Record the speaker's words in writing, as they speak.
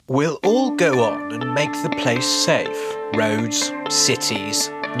We'll all go on and make the place safe. Roads, cities,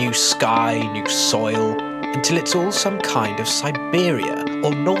 new sky, new soil, until it's all some kind of Siberia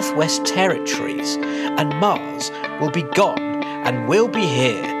or Northwest Territories, and Mars will be gone and we'll be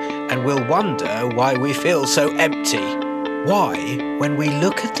here, and we'll wonder why we feel so empty. Why, when we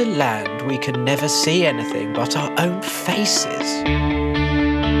look at the land, we can never see anything but our own faces.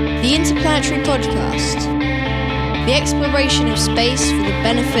 The Interplanetary Podcast. The exploration of space for the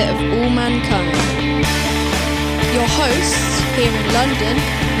benefit of all mankind. Your hosts, here in London,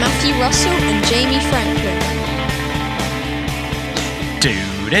 Matthew Russell and Jamie Franklin.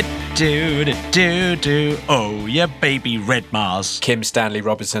 Do. Oh, yeah, baby Red Mars. Kim Stanley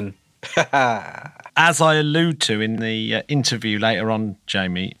Robinson. As I allude to in the interview later on,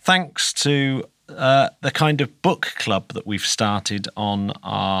 Jamie, thanks to the kind of book club that we've started on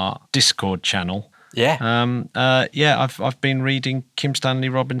our Discord channel. Yeah. I've been reading Kim Stanley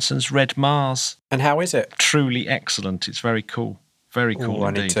Robinson's Red Mars. And how is it? Truly excellent. It's very cool. Very cool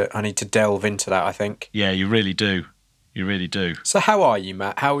indeed. I need to delve into that, I think. Yeah, you really do. You really do. So how are you,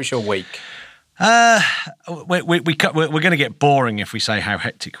 Matt? How was your week? We're going to get boring if we say how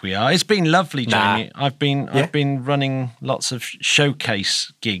hectic we are. It's been lovely, Jamie. I've been running lots of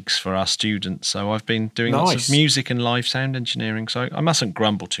showcase gigs for our students, so I've been doing lots of music and live sound engineering. So I mustn't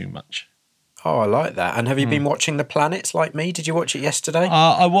grumble too much. Oh, I like that. And have you been watching The Planets like me? Did you watch it yesterday?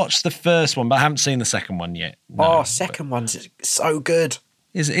 I watched the first one, but I haven't seen the second one yet. No, second one's so good.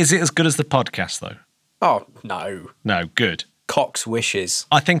 Is it as good as the podcast though? Oh no. No, good. Cox wishes.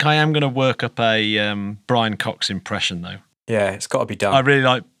 I think I am going to work up a Brian Cox impression, though. Yeah, it's got to be done. I really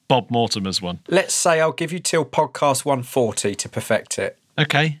like Bob Mortimer's one. Let's say I'll give you till podcast 140 to perfect it.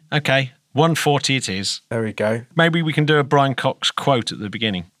 Okay. 140 it is. There we go. Maybe we can do a Brian Cox quote at the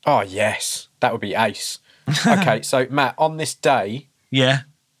beginning. Oh, yes. That would be ace. Okay, so, Matt, on this day... Yeah?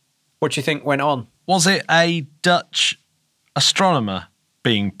 What do you think went on? Was it a Dutch astronomer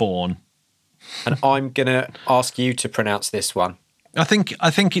being born? And I'm going to ask you to pronounce this one. I think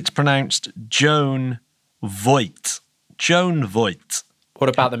it's pronounced Joan Voigt. Joan Voigt. What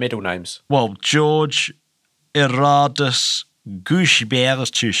about the middle names? Well, George Erastus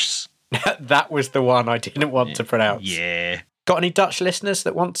Gushbertus. That was the one I didn't want to pronounce. Yeah. Got any Dutch listeners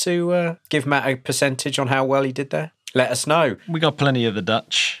that want to give Matt a percentage on how well he did there? Let us know. We got plenty of the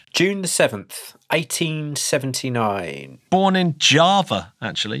Dutch. June the 7th, 1879. Born in Java,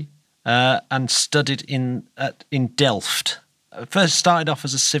 actually. And studied in Delft. First started off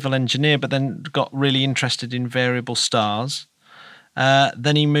as a civil engineer, but then got really interested in variable stars.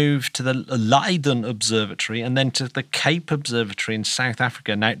 Then he moved to the Leiden Observatory and then to the Cape Observatory in South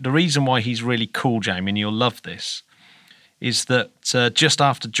Africa. Now, the reason why he's really cool, Jamie, and you'll love this, is that just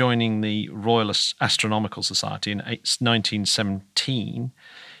after joining the Royal Astronomical Society in 1917,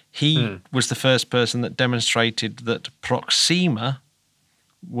 he was the first person that demonstrated that Proxima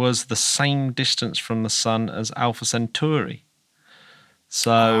was the same distance from the sun as Alpha Centauri.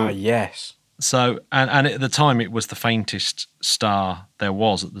 So yes. So and at the time it was the faintest star there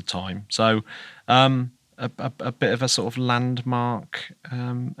was at the time. So a bit of a sort of landmark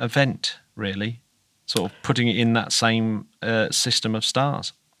event, really, sort of putting it in that same system of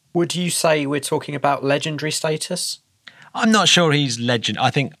stars. Would you say we're talking about legendary status? I'm not sure he's legend.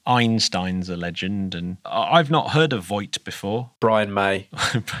 I think Einstein's a legend, and I've not heard of Voigt before. Brian May.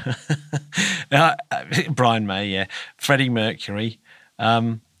 Brian May, yeah. Freddie Mercury.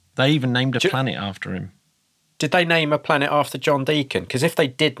 They even named a planet after him. Did they name a planet after John Deacon? Because if they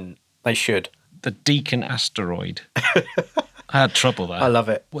didn't, they should. The Deacon asteroid. I had trouble there. I love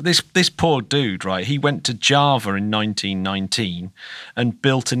it. Well, this poor dude, right? He went to Java in 1919 and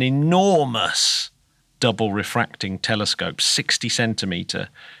built an enormous double refracting telescope, 60 centimetre.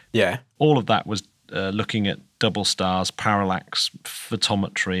 Yeah. All of that was looking at double stars, parallax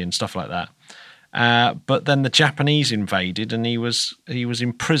photometry and stuff like that. But then the Japanese invaded and he was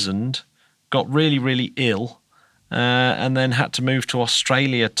imprisoned, got really, really ill, and then had to move to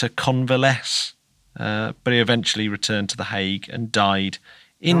Australia to convalesce. But he eventually returned to The Hague and died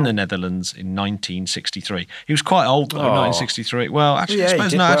in the Netherlands in 1963. He was quite old, though, 1963. Well, actually, yeah, I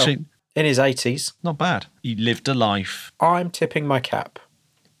suppose not. Actually, in his 80s. Not bad. He lived a life. I'm tipping my cap.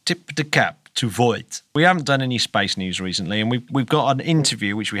 Tip the cap to Voigt. We haven't done any space news recently, and we've got an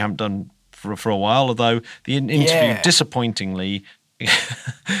interview, which we haven't done for a while, although the interview, disappointingly,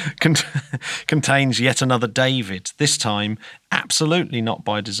 contains yet another David, this time absolutely not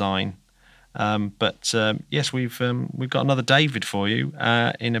by design. But yes, we've got another David for you.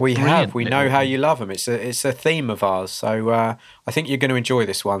 We know how you love him. It's a theme of ours. So I think you're going to enjoy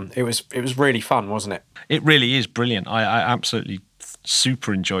this one. It was really fun, wasn't it? It really is brilliant. I absolutely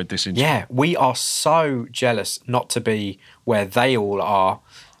super enjoyed this interview. Yeah, we are so jealous not to be where they all are,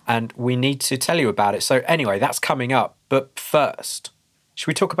 and we need to tell you about it. So anyway, that's coming up. But first, should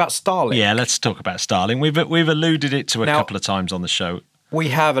we talk about Starlink? Yeah, let's talk about Starlink. We've alluded it to a couple of times on the show. We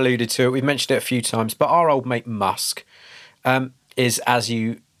have alluded to it. We've mentioned it a few times. But our old mate Musk is, as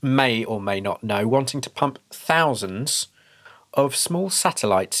you may or may not know, wanting to pump thousands of small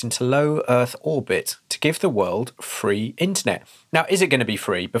satellites into low Earth orbit to give the world free internet. Now, is it going to be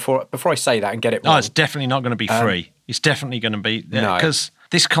free? Before I say that and get it wrong. No, it's definitely not going to be free. It's definitely going to be... Because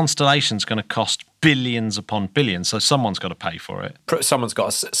this constellation's going to cost billions upon billions, so someone's got to pay for it. Someone's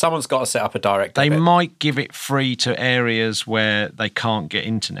got to set up a direct debit. They might give it free to areas where they can't get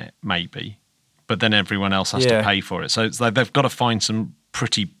internet, maybe, but then everyone else has to pay for it. So it's like they've got to find some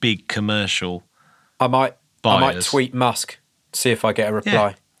pretty big commercial buyers. I might tweet Musk, see if I get a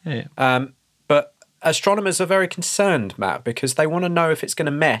reply. Yeah. But astronomers are very concerned, Matt, because they want to know if it's going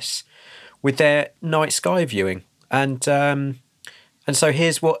to mess with their night sky viewing. And so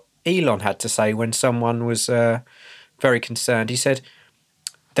here's what Elon had to say when someone was very concerned. He said,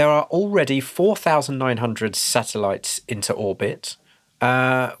 there are already 4,900 satellites into orbit,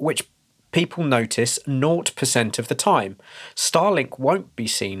 which people notice 0% of the time. Starlink won't be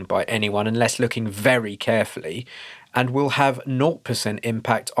seen by anyone unless looking very carefully, and will have 0%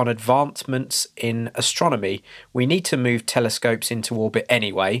 impact on advancements in astronomy. We need to move telescopes into orbit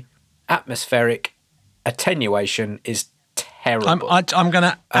anyway. Atmospheric attenuation is terrible. I'm going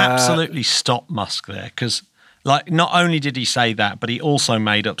to absolutely stop Musk there, because not only did he say that, but he also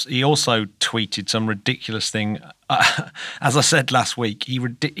tweeted some ridiculous thing. As I said last week, he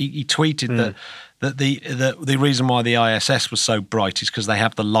tweeted that the reason why the ISS was so bright is because they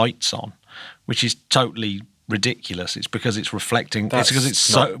have the lights on, which is totally ridiculous. It's because it's reflecting. It's because it's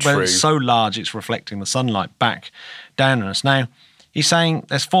so large, it's reflecting the sunlight back down on us. Now, he's saying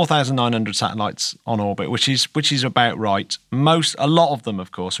there's 4,900 satellites on orbit, which is about right. A lot of them,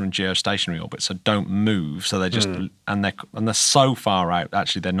 of course, are in geostationary orbit, so don't move. So they're just and they're so far out.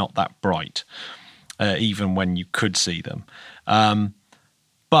 Actually, they're not that bright, even when you could see them.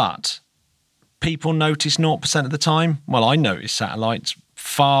 But people notice 0% of the time. Well, I notice satellites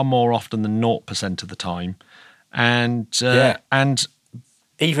far more often than 0% of the time, and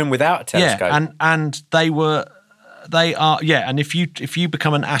even without a telescope. And they are, and if you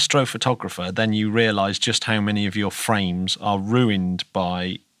become an astrophotographer, then you realise just how many of your frames are ruined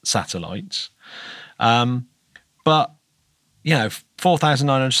by satellites. But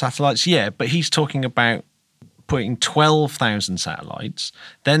 4,900 satellites, but he's talking about putting 12,000 satellites.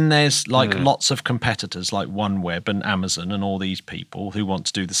 Then there's lots of competitors like OneWeb and Amazon and all these people who want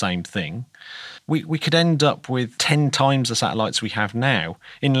to do the same thing. We could end up with 10 times the satellites we have now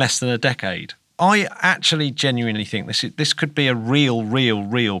in less than a decade. I actually genuinely think this could be a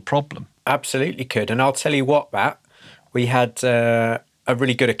real problem. Absolutely could. And I'll tell you what, Matt, we had a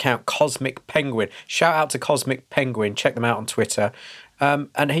really good account, Cosmic Penguin. Shout out to Cosmic Penguin. Check them out on Twitter.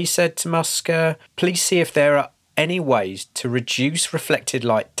 And he said to Musk, please see if there are any ways to reduce reflected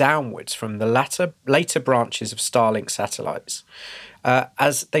light downwards from the later branches of Starlink satellites,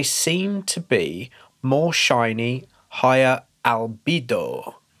 as they seem to be more shiny, higher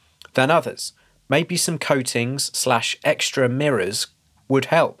albedo than others. Maybe some coatings / extra mirrors would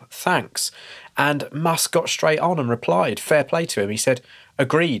help. Thanks. And Musk got straight on and replied. Fair play to him. He said,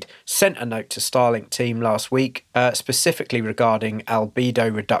 agreed. Sent a note to Starlink team last week, specifically regarding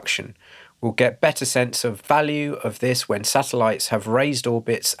albedo reduction. We'll get better sense of value of this when satellites have raised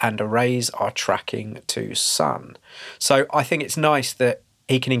orbits and arrays are tracking to sun. So I think it's nice that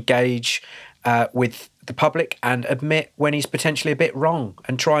he can engage with the public and admit when he's potentially a bit wrong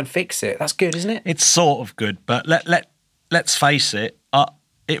and try and fix it. That's good, isn't it? It's sort of good, but let's face it.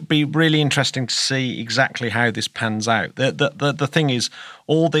 It'd be really interesting to see exactly how this pans out. The thing is,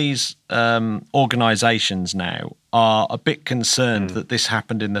 all these organisations now are a bit concerned that this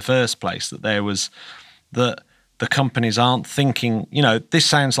happened in the first place. That the companies aren't thinking. This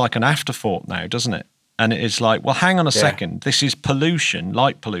sounds like an afterthought now, doesn't it? And it is like, well, hang on a second. This is pollution,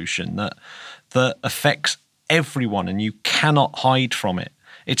 light pollution that affects everyone, and you cannot hide from it.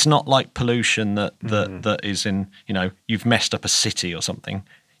 It's not like pollution that is in, you've messed up a city or something.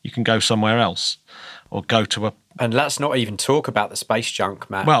 You can go somewhere else or go to a... And let's not even talk about the space junk,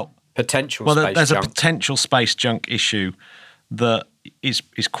 Matt. There's a potential space junk issue that is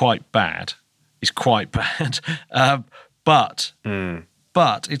quite bad.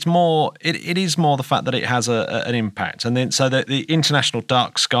 But it's more. It is more the fact that it has an impact, and then so the International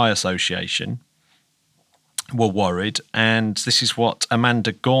Dark Sky Association were worried, and this is what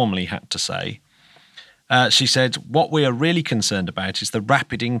Amanda Gormley had to say. She said, what we are really concerned about is the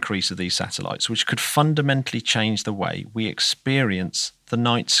rapid increase of these satellites, which could fundamentally change the way we experience the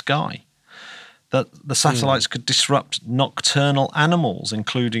night sky. That the satellites could disrupt nocturnal animals,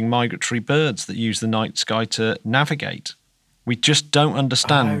 including migratory birds that use the night sky to navigate. We just don't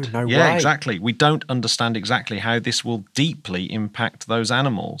understand. Oh, no yeah, way. exactly. We don't understand exactly how this will deeply impact those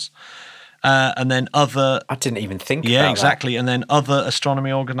animals. And then other... I didn't even think about Yeah, that. exactly. And then other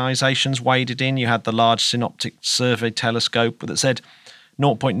astronomy organisations waded in. You had the Large Synoptic Survey Telescope that said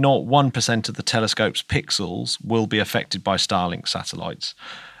 0.01% of the telescope's pixels will be affected by Starlink satellites.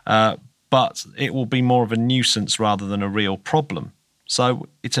 But it will be more of a nuisance rather than a real problem. So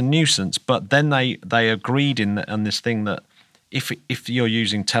it's a nuisance, but then they agreed on this thing that if you're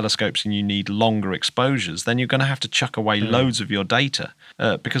using telescopes and you need longer exposures, then you're going to have to chuck away loads of your data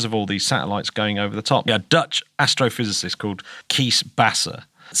because of all these satellites going over the top. A Dutch astrophysicist called Kees Basser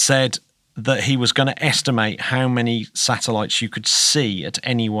said that he was going to estimate how many satellites you could see at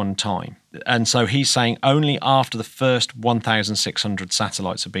any one time. And so he's saying only after the first 1,600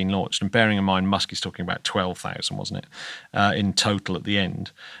 satellites have been launched, and bearing in mind Musk is talking about 12,000, wasn't it, in total at the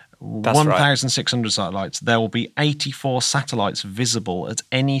end. That's 1,600 satellites, there will be 84 satellites visible at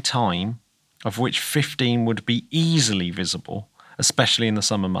any time, of which 15 would be easily visible, especially in the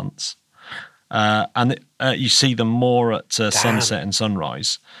summer months. And you see them more at sunset and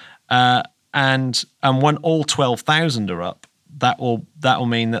sunrise. And when all 12,000 are up, that will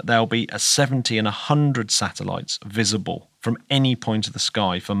mean that there'll be 70 and 100 satellites visible from any point of the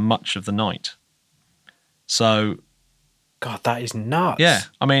sky for much of the night. So, God, that is nuts. yeah,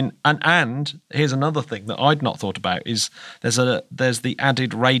 I mean, and here's another thing that I'd not thought about is there's the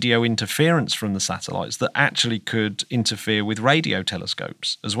added radio interference from the satellites that actually could interfere with radio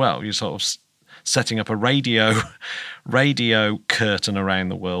telescopes as well. You're sort of setting up a radio curtain around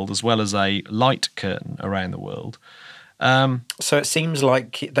the world as well as a light curtain around the world. So it seems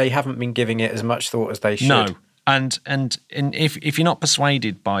like they haven't been giving it as much thought as they should. No. And if you're not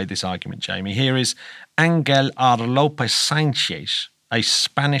persuaded by this argument, Jamie, here is Angel R. Lopez Sanchez, a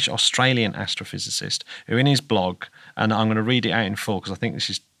Spanish-Australian astrophysicist, who in his blog, and I'm going to read it out in full because I think this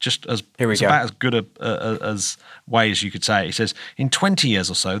is just about as good as way as you could say it. He says, in 20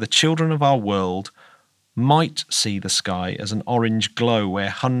 years or so, the children of our world might see the sky as an orange glow where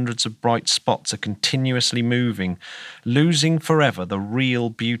hundreds of bright spots are continuously moving, losing forever the real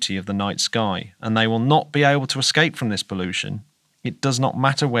beauty of the night sky, and they will not be able to escape from this pollution. It does not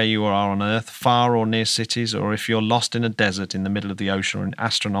matter where you are on Earth, far or near cities, or if you're lost in a desert in the middle of the ocean or an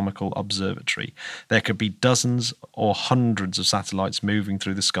astronomical observatory. There could be dozens or hundreds of satellites moving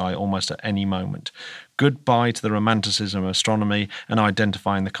through the sky almost at any moment. Goodbye to the romanticism of astronomy and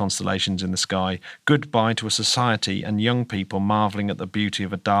identifying the constellations in the sky. Goodbye to a society and young people marvelling at the beauty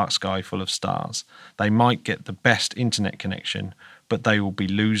of a dark sky full of stars. They might get the best internet connection, but they will be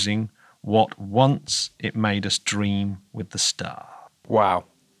losing what once it made us dream with the stars. Wow.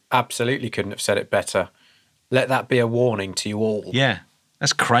 Absolutely couldn't have said it better. Let that be a warning to you all. Yeah,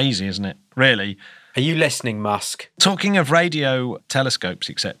 that's crazy, isn't it? Really. Are you listening, Musk? Talking of radio telescopes,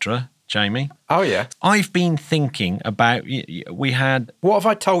 etc., Jamie. Oh, yeah. I've been thinking about, we had... What have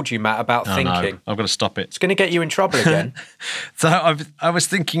I told you, Matt, about thinking? No, I've got to stop it. It's going to get you in trouble again. So I was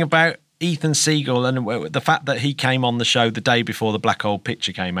thinking about Ethan Siegel and the fact that he came on the show the day before the black hole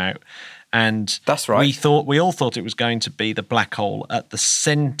picture came out. And that's right. We all thought it was going to be the black hole at the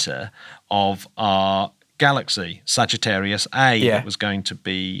centre of our galaxy, Sagittarius A, that was going to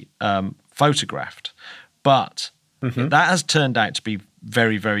be photographed. But that has turned out to be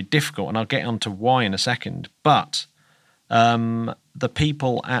very, very difficult, and I'll get on to why in a second. But the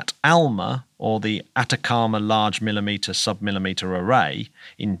people at ALMA, or the Atacama Large Millimeter Submillimeter Array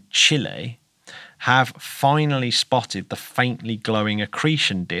in Chile, have finally spotted the faintly glowing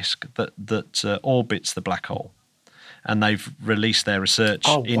accretion disk that orbits the black hole. And they've released their research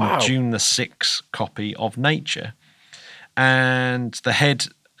in June the 6th copy of Nature. And the head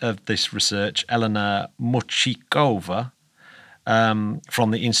of this research, Elena Muchikova,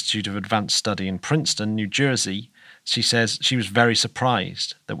 from the Institute of Advanced Study in Princeton, New Jersey, she says she was very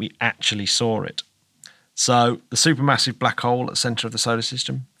surprised that we actually saw it. So the supermassive black hole at the centre of the solar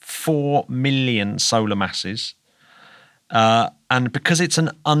system, 4 million solar masses. And because it's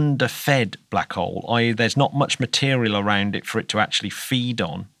an underfed black hole, i.e. there's not much material around it for it to actually feed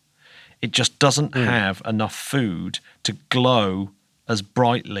on, it just doesn't have enough food to glow as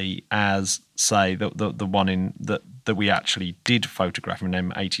brightly as, say, the one that we actually did photograph in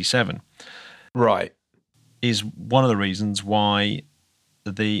M87. Right. Is one of the reasons why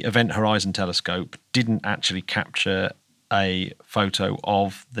the Event Horizon Telescope didn't actually capture a photo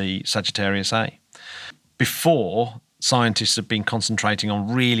of the Sagittarius A. before, scientists have been concentrating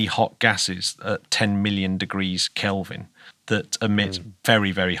on really hot gases at 10 million degrees Kelvin that emit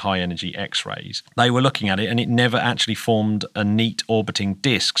very, very high energy X-rays. They were looking at it and it never actually formed a neat orbiting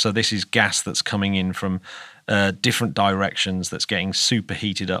disk. So this is gas that's coming in from different directions that's getting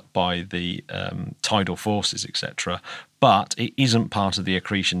superheated up by the tidal forces, etc. But it isn't part of the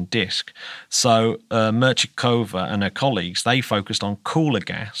accretion disk. So Merchikova and her colleagues, they focused on cooler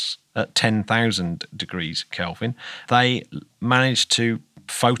gas at 10,000 degrees Kelvin. They managed to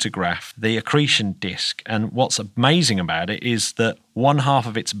photograph the accretion disk, and what's amazing about it is that one half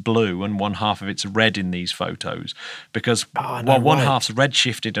of it's blue and one half of it's red in these photos, because one half's red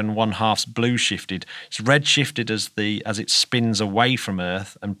shifted and one half's blue shifted. It's red shifted as it spins away from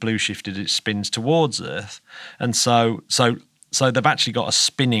Earth, and blue shifted as it spins towards Earth. And so they've actually got a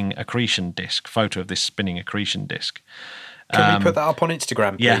spinning accretion disk, photo of this spinning accretion disk. Can we put that up on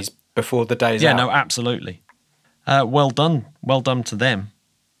Instagram, please, before the day's out? Yeah, no, absolutely. Well done to them.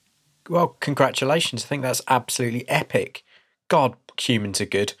 Well, congratulations. I think that's absolutely epic. God, humans are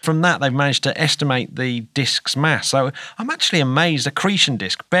good. From that, they've managed to estimate the disk's mass. So I'm actually amazed. Accretion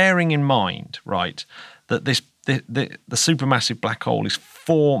disk, bearing in mind, right, that the supermassive black hole is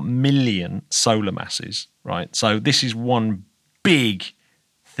 4 million solar masses, right? So this is one big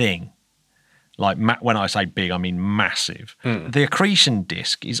thing. Like when I say big, I mean massive. The accretion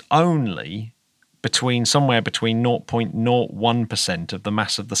disk is only somewhere between 0.01% of the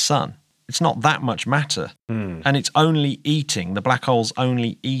mass of the sun. It's not that much matter. And it's only eating, the black hole's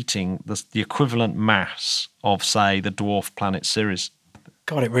only eating the equivalent mass of, say, the dwarf planet Ceres.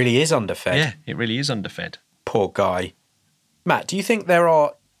 God, it really is underfed. Yeah, it really is underfed. Poor guy. Matt, do you think there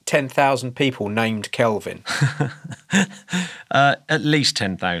are 10,000 people named Kelvin? At least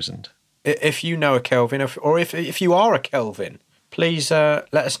 10,000. If you know a Kelvin, or if you are a Kelvin, please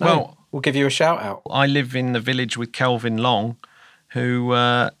let us know. Well, we'll give you a shout out. I live in the village with Kelvin Long,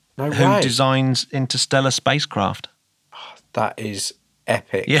 who designs interstellar spacecraft. Oh, that is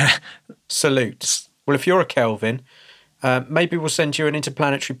epic. Yeah. Salute. Well, if you're a Kelvin, maybe we'll send you an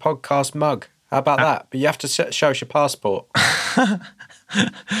Interplanetary Podcast mug. How about that? But you have to show us your passport.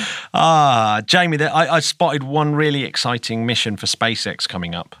 Jamie, I spotted one really exciting mission for SpaceX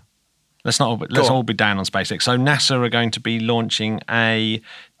coming up. Let's all be down on SpaceX. So NASA are going to be launching a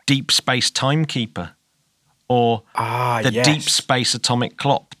Deep Space Timekeeper, or Deep Space Atomic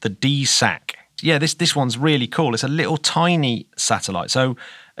Clock, the DSAC. Yeah, this one's really cool. It's a little tiny satellite. So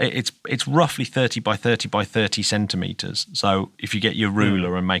it's roughly 30 by 30 by 30 centimetres. So if you get your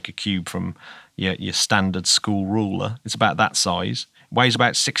ruler and make a cube from your standard school ruler, it's about that size. It weighs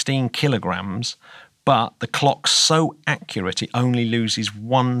about 16 kilograms. But the clock's so accurate, it only loses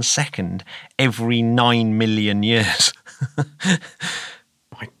 1 second every 9 million years.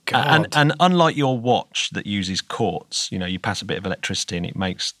 My God. And unlike your watch that uses quartz, you pass a bit of electricity and it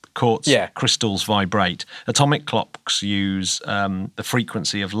makes quartz crystals vibrate. Atomic clocks use the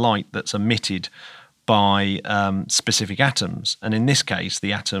frequency of light that's emitted by specific atoms. And in this case,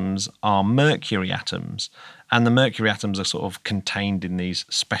 the atoms are mercury atoms. And the mercury atoms are sort of contained in these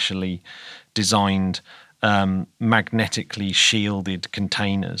specially designed magnetically shielded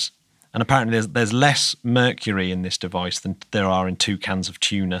containers. And apparently there's less mercury in this device than there are in 2 cans of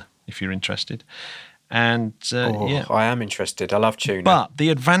tuna, if you're interested. And I am interested. I love tuna. But the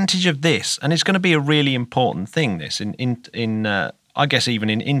advantage of this, and it's going to be a really important thing, this in I guess even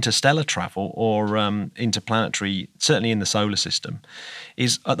in interstellar travel or interplanetary, certainly in the solar system,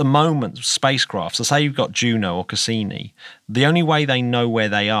 is at the moment spacecraft. So say you've got Juno or Cassini, the only way they know where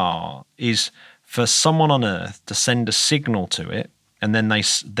they are is for someone on Earth to send a signal to it, and then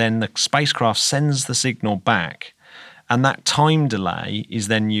the spacecraft sends the signal back, and that time delay is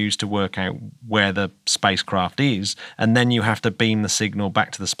then used to work out where the spacecraft is, and then you have to beam the signal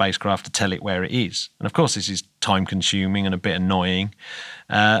back to the spacecraft to tell it where it is. And of course, this is time-consuming and a bit annoying.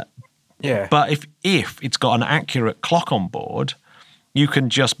 But if it's got an accurate clock on board, you can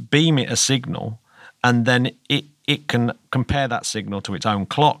just beam it a signal, and then it can compare that signal to its own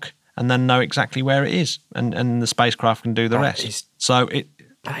clock, and then know exactly where it is, and the spacecraft can do the rest.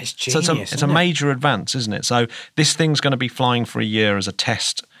 That is genius. So it's a major advance, isn't it? So this thing's going to be flying for a year as a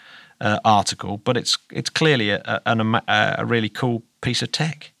test article, but it's clearly a really cool piece of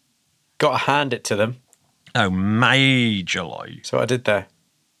tech. Got to hand it to them. Oh, majorly. So what I did there.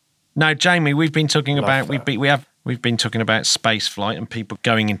 Now, Jamie, we've been talking about we've been talking about space flight and people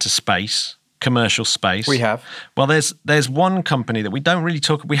going into space. commercial space. We have. Well, there's one company that we don't really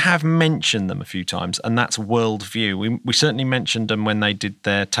talk. We have mentioned them a few times, and that's Worldview. We certainly mentioned them when they did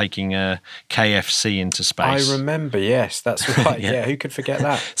their taking a KFC into space. I remember. Yes, that's right. yeah, who could forget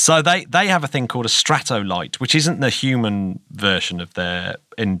that? So they have a thing called a Stratolite, which isn't the human version of their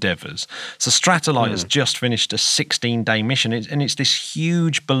endeavours. So Stratolite has just finished a 16-day mission, and it's this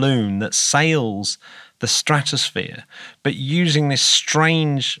huge balloon that sails the stratosphere, but using this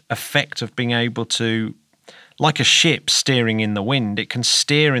strange effect of being able to, like a ship steering in the wind, it can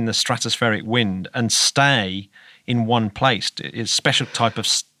steer in the stratospheric wind and stay in one place. It's a special type of,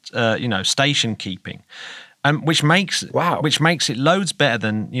 station keeping, which makes it loads better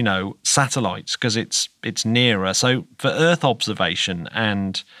than satellites because it's nearer. So for Earth observation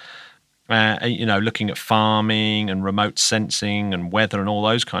and looking at farming and remote sensing and weather and all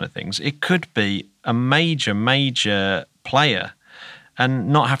those kind of things, it could be a major player and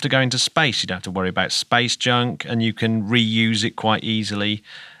not have to go into space. You don't have to worry about space junk, and you can reuse it quite easily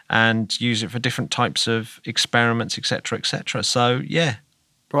and use it for different types of experiments, etc., etc. So, yeah.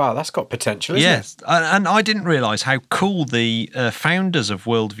 Wow, that's got potential, isn't it? Yes, and I didn't realise how cool the founders of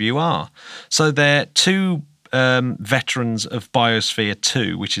Worldview are. So they're two veterans of Biosphere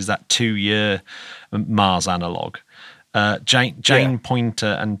 2, which is that 2-year Mars analogue, Jane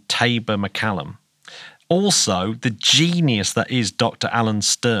Poynter and Tabor McCallum. Also, the genius that is Dr. Alan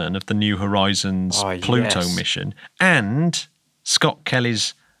Stern of the New Horizons Pluto mission, and Scott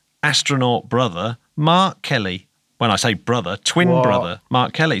Kelly's astronaut brother, Mark Kelly. When I say brother, twin brother,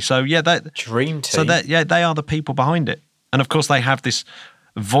 Mark Kelly. So, dream team. So, they are the people behind it. And, of course, they have this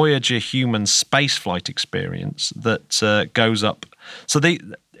Voyager human spaceflight experience that goes up. So they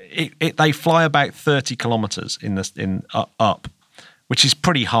fly about 30 kilometers up, which is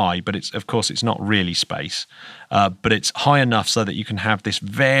pretty high, but it's not really space, but it's high enough so that you can have this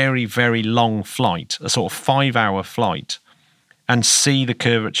very, very long flight, a sort of 5-hour flight, and see the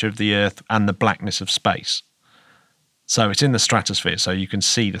curvature of the Earth and the blackness of space. So it's in the stratosphere, so you can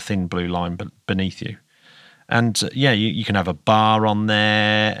see the thin blue line beneath you. And you can have a bar on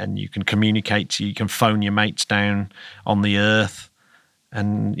there, and you can communicate. You can phone your mates down on the Earth,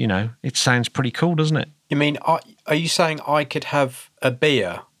 and it sounds pretty cool, doesn't it? You mean, are you saying I could have a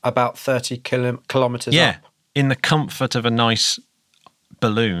beer about 30 kilometres up? In the comfort of a nice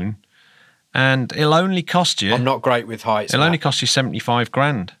balloon, and it'll only cost you. I'm not great with heights. It'll only cost you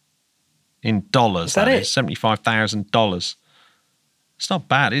 $75,000 in dollars. Is that it? $75,000. It's not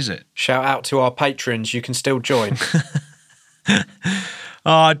bad, is it? Shout out to our patrons. You can still join.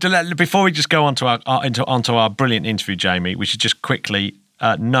 Before we just go onto our brilliant interview, Jamie, we should just quickly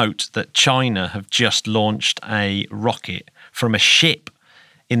note that China have just launched a rocket from a ship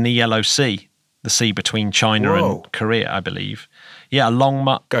in the Yellow Sea, the sea between China and Korea, I believe. Yeah,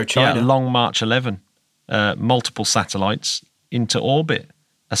 Go China. Yeah, Long March 11, multiple satellites into orbit,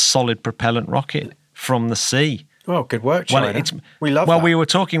 a solid propellant rocket from the sea. Well, good work, China. We love that. Well, we were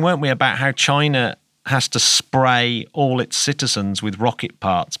talking, weren't we, about how China has to spray all its citizens with rocket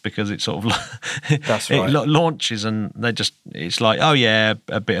parts because it sort of That's right. It launches and it's like, oh yeah,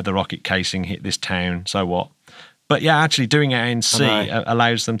 a bit of the rocket casing hit this town, so what? But yeah, actually doing it in sea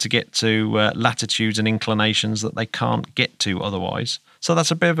allows them to get to latitudes and inclinations that they can't get to otherwise. So that's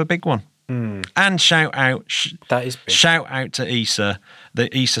a bit of a big one. And shout out to ESA,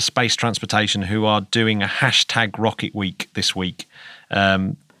 the ESA Space Transportation, who are doing a hashtag Rocket Week this week.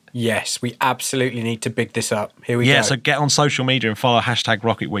 Yes, we absolutely need to big this up. Here we go. Yeah, so get on social media and follow hashtag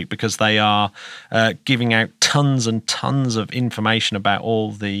Rocket Week because they are giving out tons and tons of information about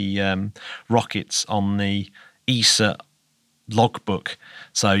all the rockets on the ESA logbook.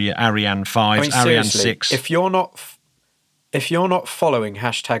 So Ariane 5, Ariane 6. If you're not following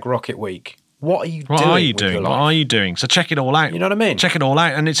hashtag Rocket Week, what are you doing? What are you doing? So check it all out. You know what I mean? Check it all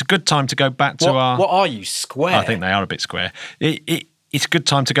out, and it's a good time to go back to our. What are you, square? I think they are a bit square. It's a good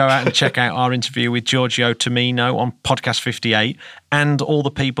time to go out and check out our interview with Giorgio Tomino on podcast 58, and all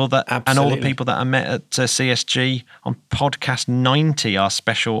the people that I met at CSG on podcast 90, our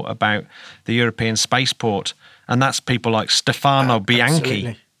special about the European spaceport, and that's people like Stefano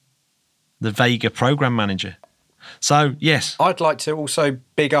Bianchi, the Vega program manager. So, yes. I'd like to also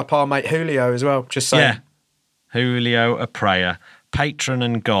big up our mate Julio as well, just saying. Yeah. Julio Aprea, patron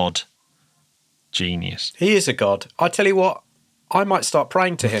and god. Genius. He is a god. I tell you what, I might start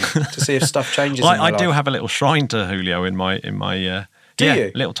praying to him to see if stuff changes in my life. I do have a little shrine to Julio in my Do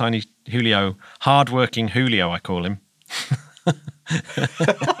you? Little tiny Julio, hard-working Julio, I call him.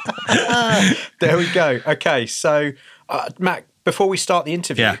 There we go. Okay, so, Mac, before we start the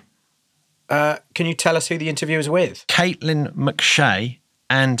interview... can you tell us who the interview is with? Caitlin McShay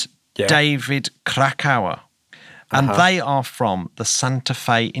and David Krakauer. And they are from the Santa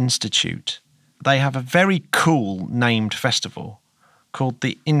Fe Institute. They have a very cool named festival called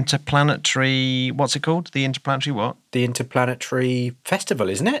the Interplanetary... What's it called? The Interplanetary what? The Interplanetary Festival,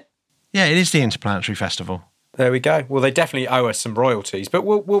 isn't it? Yeah, it is the Interplanetary Festival. There we go. Well, they definitely owe us some royalties, but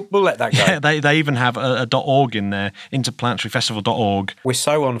we'll let that go. Yeah, they even have a .org in there, interplanetaryfestival.org. We're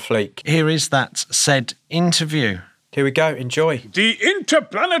so on fleek. Here is that said interview. Here we go. Enjoy. The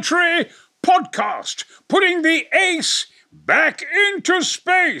Interplanetary Podcast, putting the ace back into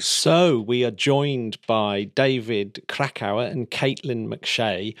space. So we are joined by David Krakauer and Caitlin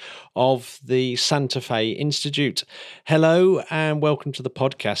McShay of the Santa Fe Institute. Hello and welcome to the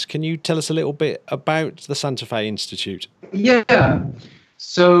podcast. Can you tell us a little bit about the Santa Fe Institute? Yeah.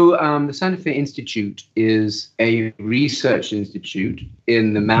 So the Santa Fe Institute is a research institute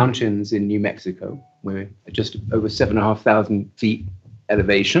in the mountains in New Mexico. We're just over 7,500 feet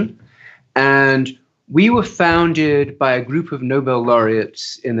elevation. And we were founded by a group of Nobel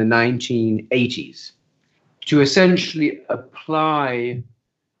laureates in the 1980s to essentially apply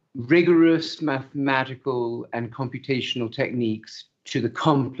rigorous mathematical and computational techniques to the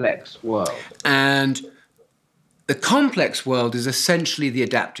complex world. And the complex world is essentially the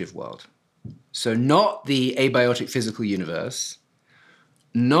adaptive world. So not the abiotic physical universe,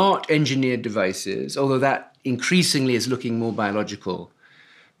 not engineered devices, although that increasingly is looking more biological,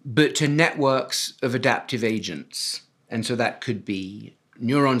 but to networks of adaptive agents. And so that could be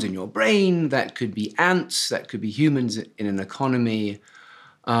neurons in your brain, that could be ants, that could be humans in an economy.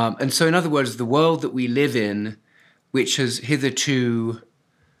 And so in other words, the world that we live in, which has hitherto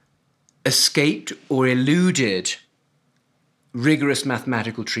escaped or eluded rigorous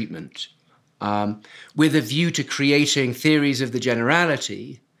mathematical treatment, with a view to creating theories of the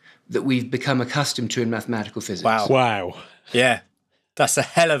generality that we've become accustomed to in mathematical physics. Wow. Yeah. That's a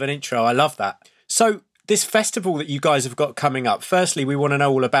hell of an intro. I love that. So this festival that you guys have got coming up, firstly, we want to know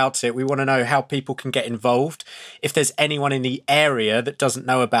all about it. We want to know how people can get involved. If there's anyone in the area that doesn't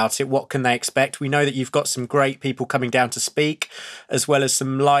know about it, what can they expect? We know that you've got some great people coming down to speak, as well as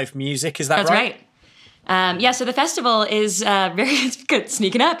some live music. Is that right? That's right. So the festival is very good,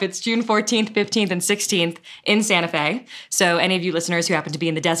 sneaking up. It's June 14th, 15th, and 16th in Santa Fe. So any of you listeners who happen to be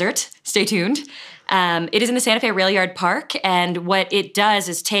in the desert, stay tuned. It is in the Santa Fe Rail Yard Park, and what it does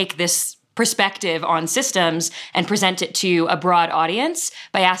is take this perspective on systems and present it to a broad audience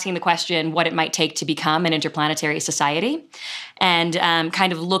by asking the question what it might take to become an interplanetary society, and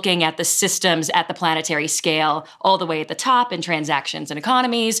kind of looking at the systems at the planetary scale, all the way at the top in transactions and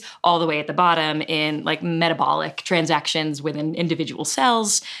economies, all the way at the bottom in like metabolic transactions within individual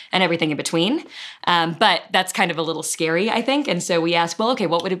cells and everything in between. But that's kind of a little scary, I think. And so we ask, well, okay,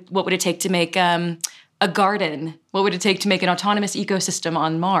 what would it take to make a garden? What would it take to make an autonomous ecosystem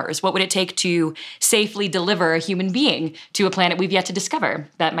on Mars? What would it take to safely deliver a human being to a planet we've yet to discover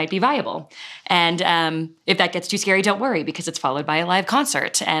that might be viable? And if that gets too scary, don't worry, because it's followed by a live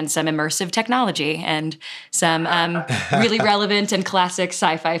concert and some immersive technology and some really relevant and classic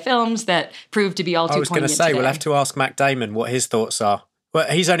sci-fi films that prove to be all too poignant. I was going to say, we'll have to ask Matt Damon what his thoughts are. Well,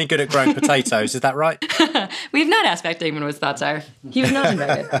 he's only good at growing potatoes, is that right? We've not asked Matt Damon what his thoughts are. He was not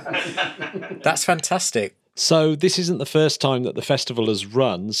invited. That's fantastic. So this isn't the first time that the festival has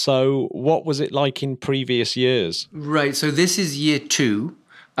run. So what was it like in previous years? Right, so this is year 2.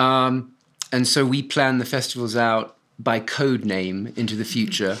 And so we plan the festivals out by code name into the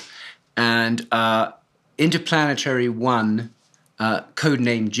future. And Interplanetary 1, code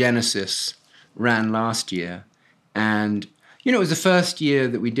name Genesis, ran last year. And it was the first year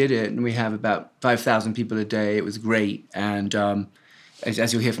that we did it, and we have about 5,000 people a day. It was great. And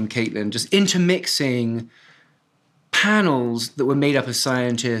as you'll hear from Caitlin, just intermixing panels that were made up of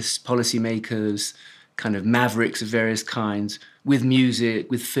scientists, policymakers, kind of mavericks of various kinds, with music,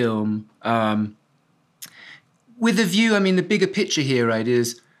 with film, with a view, the bigger picture here, right,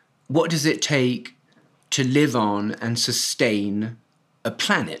 is what does it take to live on and sustain a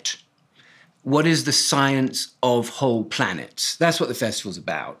planet? What is the science of whole planets? That's what the festival's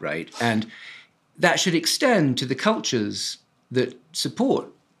about, right? And that should extend to the cultures that support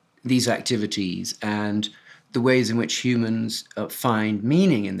these activities and the ways in which humans find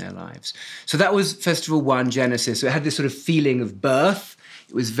meaning in their lives. So that was Festival 1, Genesis. So it had this sort of feeling of birth.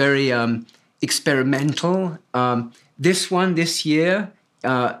 It was very experimental. This year,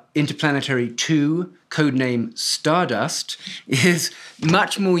 Interplanetary 2, codename Stardust, is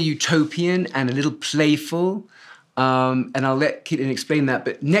much more utopian and a little playful. And I'll let Caitlin explain that.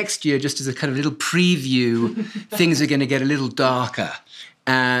 But next year, just as a kind of little preview, things are going to get a little darker.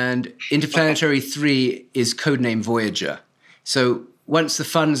 And Interplanetary 3 is codename Voyager. So once the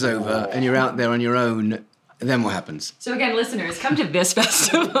fun's over and you're out there on your own, then what happens? So again, listeners, come to this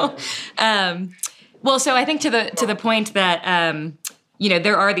festival. Well, so I think to the point that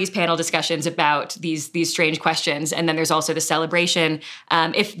there are these panel discussions about these strange questions, and then there's also the celebration.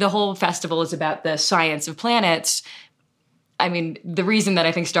 If the whole festival is about the science of planets, I mean, the reason that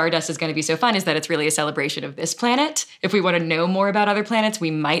I think Stardust is going to be so fun is that it's really a celebration of this planet. If we want to know more about other planets,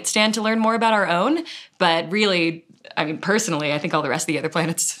 we might stand to learn more about our own. But really, I mean, personally, I think all the rest of the other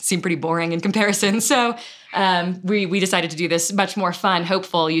planets seem pretty boring in comparison. So we decided to do this much more fun,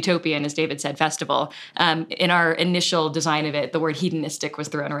 hopeful, utopian, as David said, festival. In our initial design of it, the word hedonistic was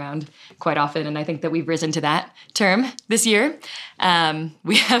thrown around quite often, and I think that we've risen to that term this year.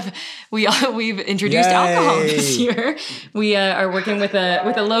 We've introduced alcohol this year. We are working with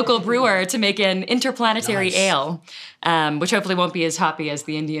a local brewer to make an interplanetary ale, which hopefully won't be as hoppy as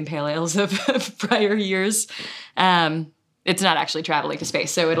the Indian Pale Ales of prior years. It's not actually traveling to space,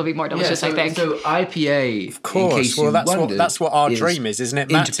 so it'll be more delicious, I think. So IPA, of course. Well, that's what our dream is, isn't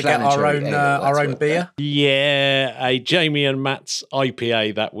it, Matt? To get our own beer. Yeah, a Jamie and Matt's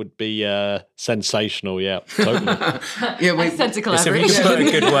IPA, that would be sensational. Yeah, totally. Sense of So if you can put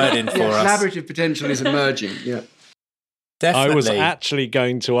a good word in for us. Collaborative potential is emerging. Yeah. Definitely. I was actually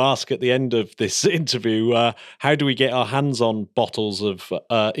going to ask at the end of this interview, how do we get our hands on bottles of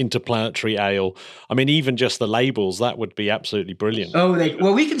interplanetary ale? I mean, even just the labels, that would be absolutely brilliant. Oh,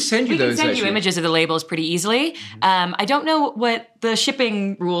 we can send you those. We can send you images of the labels pretty easily. I don't know what the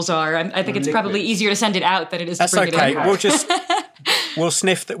shipping rules are. I think it's probably easier to send it out than it is to bring it in. That's okay.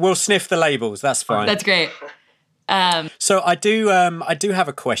 We'll sniff the labels. That's fine. That's great. So I do have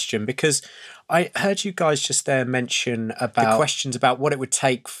a question, because I heard you guys just there mention about the questions about what it would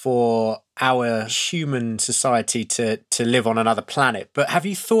take for our human society to live on another planet. But have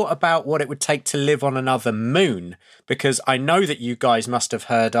you thought about what it would take to live on another moon? Because I know that you guys must have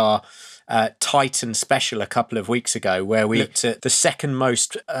heard our Titan special a couple of weeks ago, where we looked at the second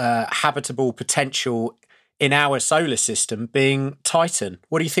most habitable potential in our solar system being Titan.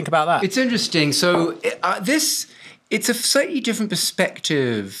 What do you think about that? It's interesting. So it's a slightly different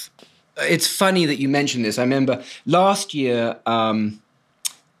perspective. It's funny that you mentioned this. I remember last year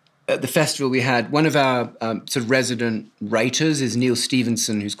at the festival we had one of our sort of resident writers is Neil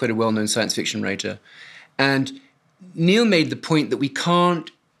Stevenson, who's quite a well-known science fiction writer. And Neil made the point that we can't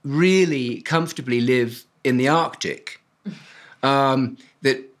really comfortably live in the Arctic,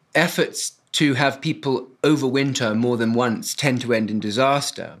 that efforts to have people overwinter more than once tend to end in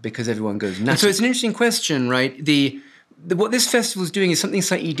disaster because everyone goes nuts. And so it's an interesting question, right? What this festival is doing is something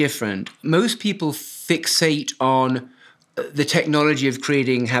slightly different. Most people fixate on the technology of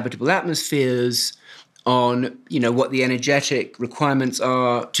creating habitable atmospheres, on what the energetic requirements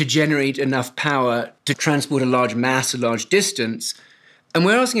are to generate enough power to transport a large mass a large distance. And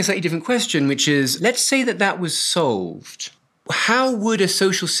we're asking a slightly different question, which is, let's say that was solved. How would a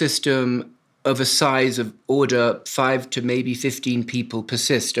social system of a size of order 5 to maybe 15 people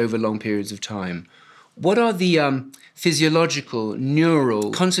persist over long periods of time? What are the physiological,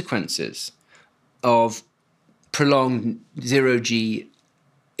 neural consequences of prolonged zero-G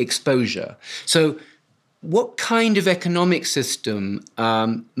exposure? So what kind of economic system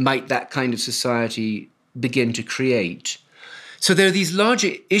might that kind of society begin to create? So there are these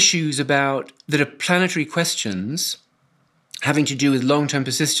larger issues that are planetary questions having to do with long-term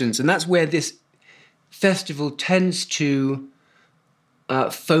persistence, and that's where this festival tends to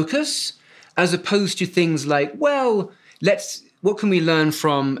focus, as opposed to things like, what can we learn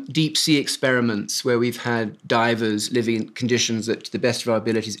from deep sea experiments where we've had divers living in conditions that, to the best of our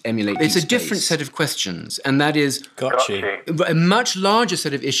abilities, emulate deep space? It's a different set of questions, and that is a much larger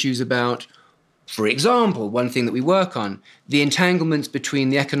set of issues about, for example, one thing that we work on, the entanglements between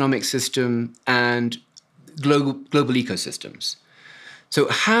the economic system and global ecosystems. So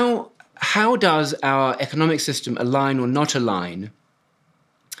how does our economic system align or not align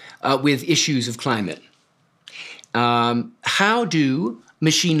with issues of climate? How do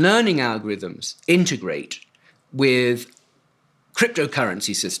machine learning algorithms integrate with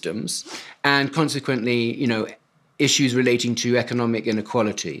cryptocurrency systems and consequently, issues relating to economic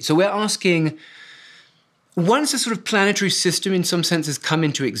inequality? So we're asking, once a sort of planetary system in some sense has come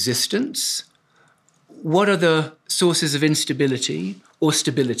into existence, what are the sources of instability or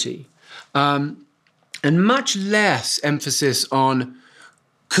stability? And much less emphasis on,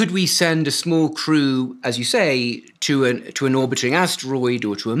 could we send a small crew, as you say, to an orbiting asteroid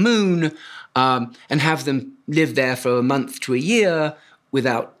or to a moon, and have them live there for a month to a year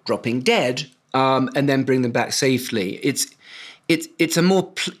without dropping dead, and then bring them back safely? It's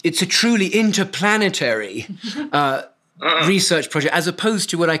a truly interplanetary research project, as opposed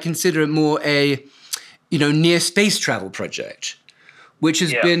to what I consider more a, near space travel project, which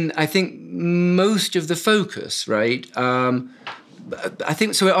has been, I think, most of the focus, right? I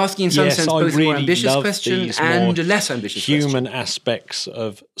think so. We're asking, in some sense, both a more ambitious question and a less ambitious human aspects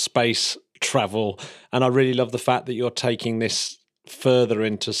of space travel, and I really love the fact that you're taking this further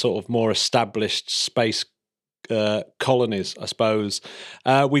into sort of more established space colonies, I suppose.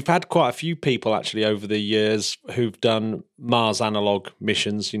 We've had quite a few people actually over the years who've done Mars analog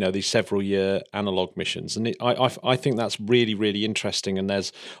missions, these several-year analog missions, and I think that's really, really interesting. And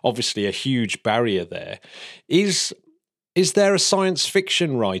there's obviously a huge barrier there. Is there a science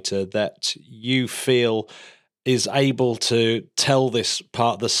fiction writer that you feel is able to tell this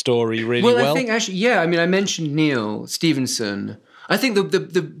part of the story really well? Well, I think actually, I mentioned Neil Stephenson. I think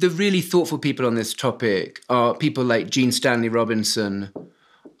the really thoughtful people on this topic are people like Gene Stanley Robinson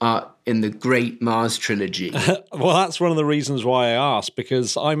in the Great Mars trilogy. Well, that's one of the reasons why I asked,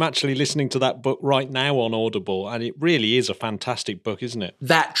 because I'm actually listening to that book right now on Audible, and it really is a fantastic book, isn't it?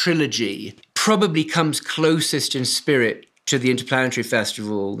 That trilogy probably comes closest in spirit to the Interplanetary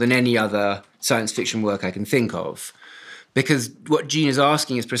Festival than any other science fiction work I can think of. Because what Gene is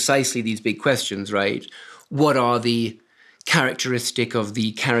asking is precisely these big questions, right? What are the characteristic of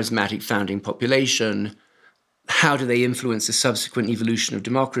the charismatic founding population? How do they influence the subsequent evolution of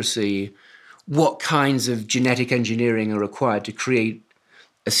democracy? What kinds of genetic engineering are required to create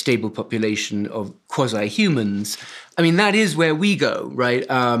a stable population of quasi-humans? I mean, that is where we go, right?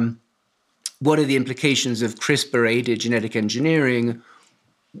 What are the implications of CRISPR-aided genetic engineering?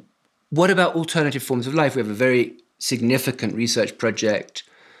 What about alternative forms of life? We have a very significant research project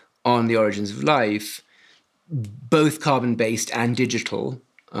on the origins of life, both carbon-based and digital.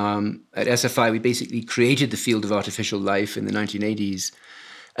 At SFI, we basically created the field of artificial life in the 1980s.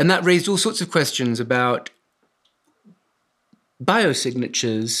 And that raised all sorts of questions about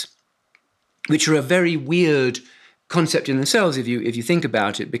biosignatures, which are a very weird concept in themselves if you think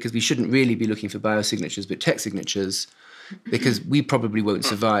about it, because we shouldn't really be looking for biosignatures but tech signatures, because we probably won't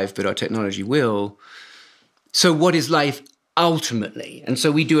survive, but our technology will. So what is life ultimately? And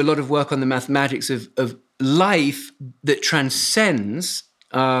so we do a lot of work on the mathematics of life that transcends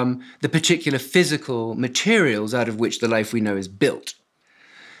the particular physical materials out of which the life we know is built.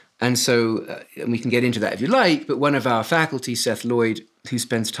 And so, and we can get into that if you like, but one of our faculty, Seth Lloyd, who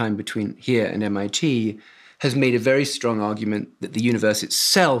spends time between here and MIT, has made a very strong argument that the universe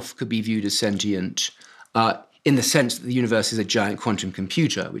itself could be viewed as sentient in the sense that the universe is a giant quantum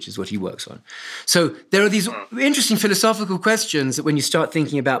computer, which is what he works on. So there are these interesting philosophical questions that when you start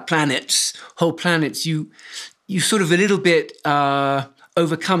thinking about planets, whole planets, you sort of a little bit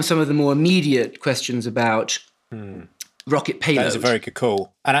overcome some of the more immediate questions about rocket payload. That is a very good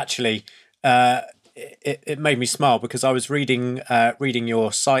call. And actually, it made me smile because I was reading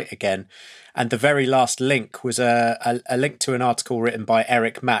your site again, and the very last link was a link to an article written by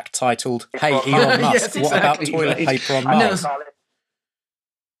Eric Mack titled, "Hey, Elon Musk, yes, what about exactly, toilet right. paper on Mars?"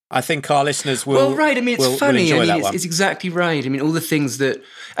 I think our listeners will. Well, right. I mean, it's will funny. enjoy I mean, that it's, one. it's exactly right. I mean, all the things that,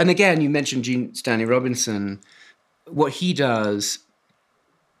 and again, you mentioned Gene Stanley Robinson. What he does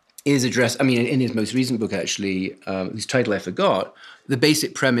is address. I mean, in his most recent book, actually, whose title I forgot, the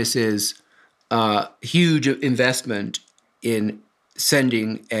basic premise is huge investment in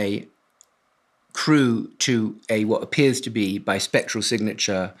sending a crew to a what appears to be, by spectral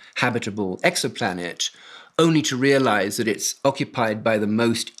signature, habitable exoplanet, only to realize that it's occupied by the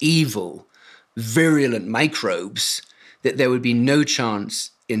most evil, virulent microbes, that there would be no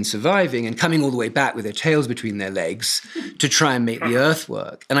chance in surviving, and coming all the way back with their tails between their legs to try and make the Earth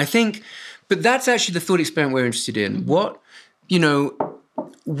work. And I think, but that's actually the thought experiment we're interested in. What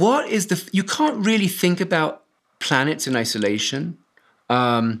is you can't really think about planets in isolation.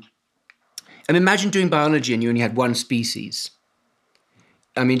 And imagine doing biology and you only had one species.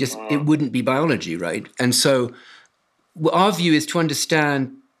 I mean, it wouldn't be biology, right? And so our view is to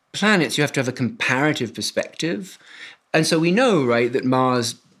understand planets, you have to have a comparative perspective. And so we know, right, that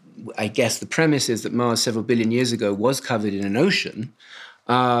Mars, I guess the premise is that Mars several billion years ago was covered in an ocean.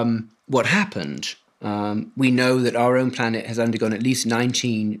 What happened? We know that our own planet has undergone at least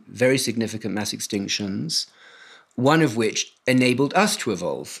 19 very significant mass extinctions, one of which enabled us to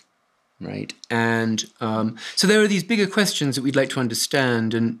evolve. Right. And so there are these bigger questions that we'd like to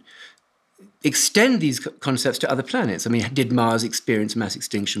understand and extend these concepts to other planets. I mean, did Mars experience mass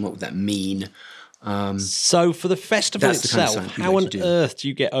extinction? What would that mean? So for the festival itself, how on do. earth do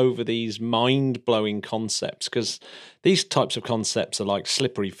you get over these mind-blowing concepts? Because these types of concepts are like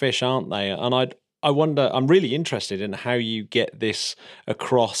slippery fish, aren't they? And I wonder, I'm really interested in how you get this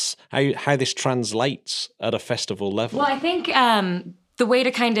across, how this translates at a festival level. Well, I think the way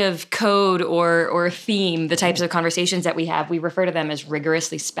to kind of code or theme the types of conversations that we have, we refer to them as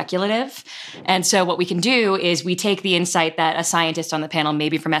rigorously speculative. And so what we can do is we take the insight that a scientist on the panel,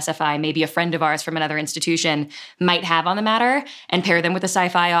 maybe from SFI, maybe a friend of ours from another institution, might have on the matter and pair them with a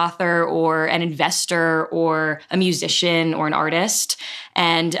sci-fi author or an investor or a musician or an artist,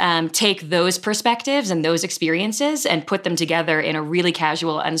 and take those perspectives and those experiences and put them together in a really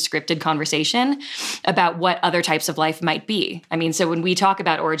casual, unscripted conversation about what other types of life might be. I mean, so when we talk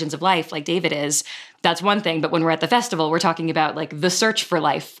about origins of life, like David is, that's one thing. But when we're at the festival, we're talking about like the search for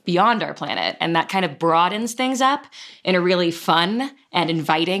life beyond our planet. And that kind of broadens things up in a really fun and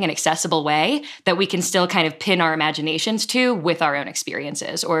inviting and accessible way that we can still kind of pin our imaginations to with our own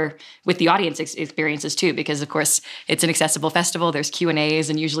experiences, or with the audience experiences too, because of course it's an accessible festival. There's Q&As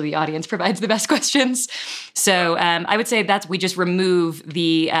and usually the audience provides the best questions. So I would say we just remove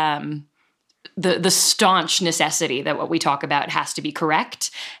the staunch necessity that what we talk about has to be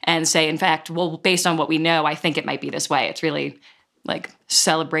correct, and say, in fact, well, based on what we know, I think it might be this way. It's really like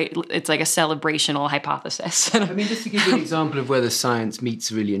it's like a celebrational hypothesis. I mean, just to give you an example of where the science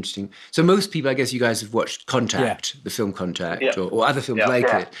meets really interesting. So most people, I guess you guys have watched Contact, the film Contact, or other films like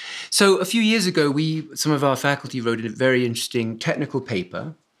it. So a few years ago, some of our faculty wrote a very interesting technical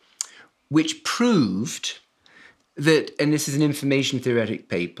paper, which proved that, and this is an information theoretic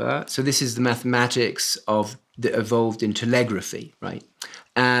paper, so this is the mathematics that evolved in telegraphy, right?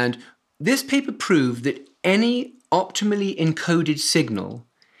 And this paper proved that any optimally encoded signal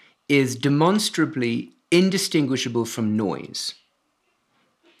is demonstrably indistinguishable from noise,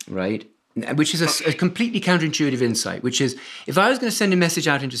 right? Which is a completely counterintuitive insight, which is, if I was going to send a message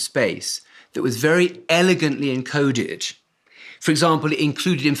out into space that was very elegantly encoded, for example, it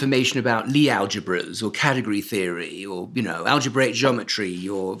included information about Lie algebras or category theory or, algebraic geometry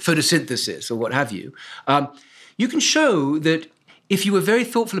or photosynthesis or what have you. You can show that if you were very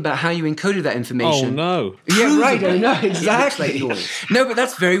thoughtful about how you encoded that information. Oh, no. Yeah, right. I know, exactly. No, but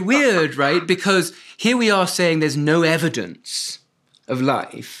that's very weird, right? Because here we are saying there's no evidence of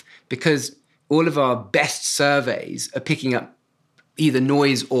life because all of our best surveys are picking up either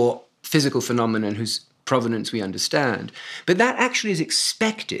noise or physical phenomenon whose provenance we understand. But that actually is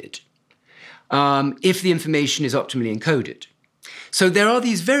expected if the information is optimally encoded. So there are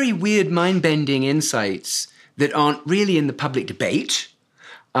these very weird mind-bending insights that aren't really in the public debate.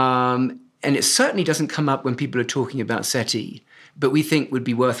 And it certainly doesn't come up when people are talking about SETI, but we think would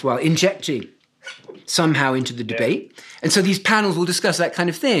be worthwhile injecting somehow into the debate. And so these panels will discuss that kind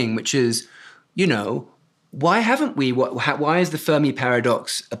of thing, which is, why haven't we? Why is the Fermi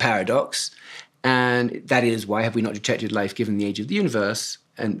paradox a paradox? And that is, why have we not detected life given the age of the universe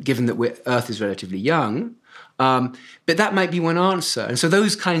and given that Earth is relatively young? But that might be one answer. And so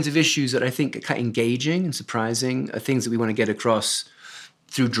those kinds of issues that I think are kind of engaging and surprising are things that we want to get across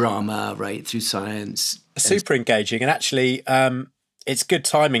through drama, right, through science. Super engaging. And actually, it's good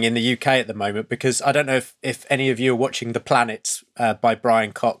timing in the UK at the moment, because I don't know if any of you are watching The Planets by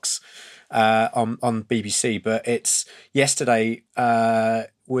Brian Cox on BBC, but it's yesterday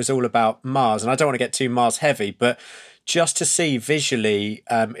was all about Mars. And I don't want to get too Mars heavy, but just to see visually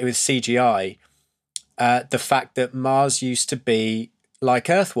with CGI, the fact that Mars used to be like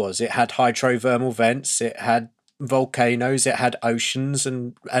Earth was. It had hydrothermal vents, it had volcanoes, it had oceans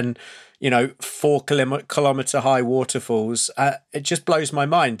and 4 kilometer high waterfalls. It just blows my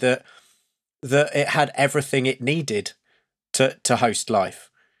mind that it had everything it needed to host life.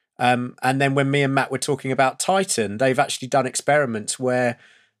 And then when me and Matt were talking about Titan, they've actually done experiments where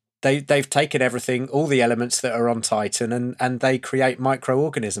they've taken everything, all the elements that are on Titan, and they create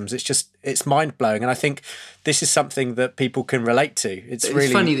microorganisms. It's mind blowing, and I think this is something that people can relate to. It's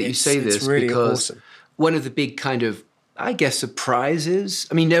really funny that you say this, it's really because awesome. One of the big kind of, I guess, surprises.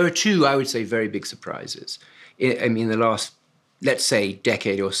 I mean, there are two, I would say, very big surprises. In the last, let's say,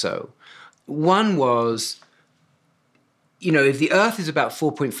 decade or so. One was, if the Earth is about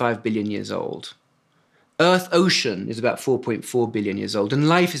 4.5 billion years old, Earth ocean is about 4.4 billion years old, and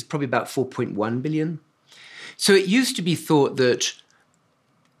life is probably about 4.1 billion. So it used to be thought that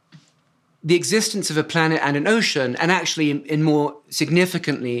the existence of a planet and an ocean, and actually in more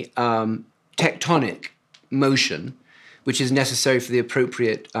significantly tectonic motion, which is necessary for the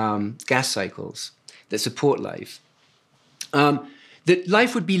appropriate gas cycles that support life, that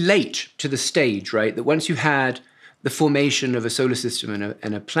life would be late to the stage, right? That once you had the formation of a solar system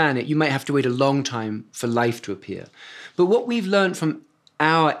and a planet, you might have to wait a long time for life to appear. But what we've learned from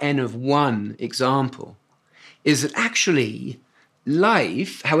our N of 1 example is that actually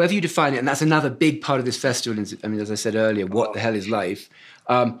life, however you define it, and that's another big part of this festival. I mean, as I said earlier, what the hell is life?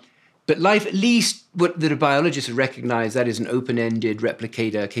 But life, at least what the biologists have recognized, that is an open-ended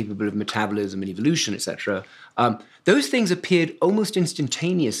replicator capable of metabolism and evolution, etc. Those things appeared almost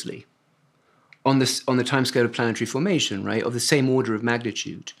instantaneously on the timescale of planetary formation, right, of the same order of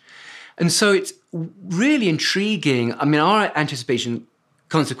magnitude. And so it's really intriguing. I mean, our anticipation,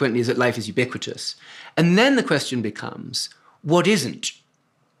 consequently, is that life is ubiquitous. And then the question becomes, what isn't?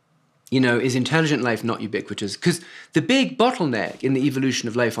 Is intelligent life not ubiquitous? Because the big bottleneck in the evolution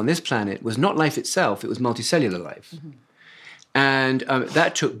of life on this planet was not life itself, it was multicellular life. Mm-hmm. And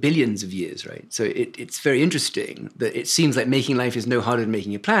that took billions of years, right? So it's very interesting that it seems like making life is no harder than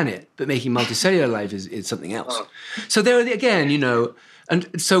making a planet, but making multicellular life is something else. So there, again,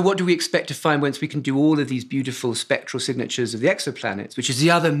 and so what do we expect to find once we can do all of these beautiful spectral signatures of the exoplanets, which is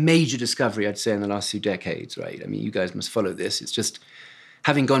the other major discovery, I'd say, in the last few decades, right? I mean, you guys must follow this. It's just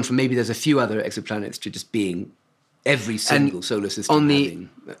having gone from maybe there's a few other exoplanets to just being every single solar system. On the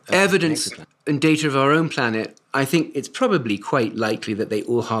evidence and data of our own planet, I think it's probably quite likely that they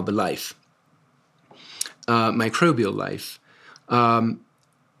all harbor life, microbial life. And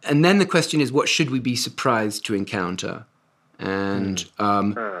then the question is, what should we be surprised to encounter? And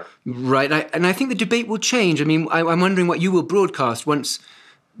right, I think the debate will change. I mean, I'm wondering what you will broadcast once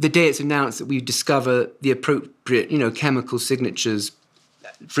the day it's announced that we discover the appropriate, chemical signatures.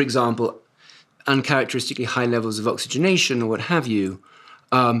 For example, uncharacteristically high levels of oxygenation or what have you.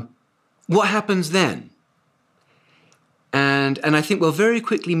 What happens then? And I think we'll very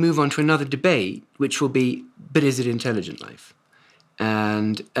quickly move on to another debate, which will be, but is it intelligent life?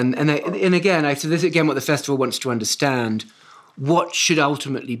 And again, so this is again what the festival wants to understand. What should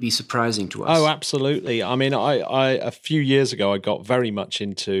ultimately be surprising to us? Oh, absolutely. I mean, I a few years ago, I got very much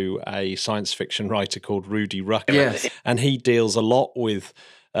into a science fiction writer called Rudy Rucker. Yes. And he deals a lot with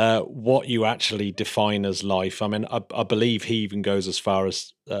what you actually define as life. I mean, I believe he even goes as far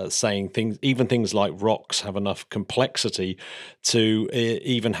as saying things like rocks have enough complexity to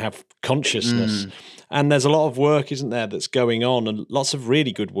even have consciousness. And there's a lot of work, isn't there, that's going on, and lots of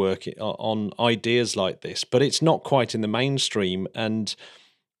really good work on ideas like this, but it's not quite in the mainstream. And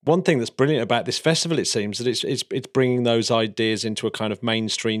one thing that's brilliant about this festival, it seems, that it's bringing those ideas into a kind of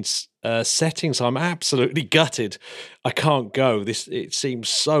mainstream setting. So I'm absolutely gutted I can't go. It seems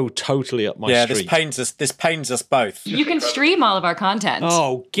so totally up my street. Yeah, this pains us both. You can stream all of our content.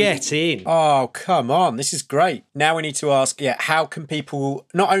 Oh, get in. Oh, come on. This is great. Now we need to ask, how can people,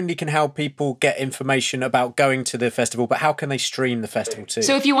 not only can how people get information about going to the festival, but how can they stream the festival too?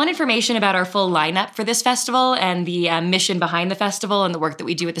 So if you want information about our full lineup for this festival and the mission behind the festival and the work that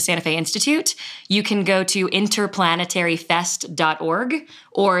we do at the Santa Fe Institute, you can go to interplanetaryfest.org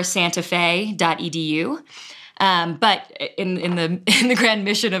or santafe.edu. But in the grand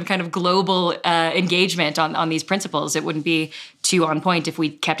mission of kind of global engagement on these principles, it wouldn't be too on point if we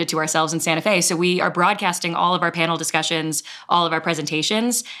kept it to ourselves in Santa Fe. So we are broadcasting all of our panel discussions, all of our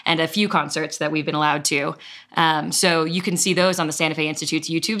presentations, and a few concerts that we've been allowed to. So you can see those on the Santa Fe Institute's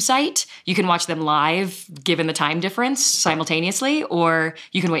YouTube site. You can watch them live, given the time difference, simultaneously, or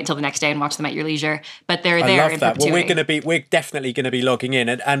you can wait until the next day and watch them at your leisure. But they're there. I love that. Well, we're definitely going to be logging in,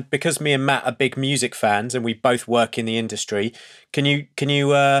 and because me and Matt are big music fans, and we both work in the industry, can you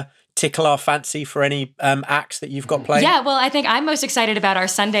tickle our fancy for any acts that you've got playing? Yeah, well, I think I'm most excited about our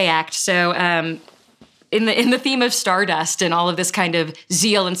Sunday act. So in the theme of Stardust and all of this kind of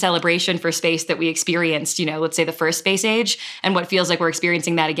zeal and celebration for space that we experienced, let's say the first space age, and what feels like we're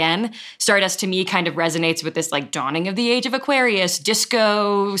experiencing that again, Stardust to me kind of resonates with this like dawning of the age of Aquarius,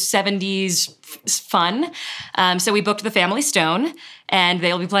 disco, 70s fun. So we booked the Family Stone, and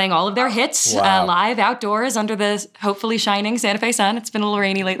they'll be playing all of their hits live outdoors under the hopefully shining Santa Fe sun. It's been a little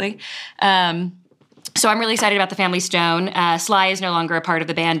rainy lately. So I'm really excited about the Family Stone. Sly is no longer a part of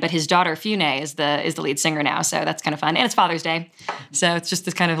the band, but his daughter Fune is the lead singer now. So that's kind of fun, and it's Father's Day, so it's just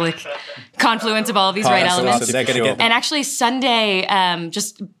this kind of like confluence of all of these right elements. And actually, Sunday,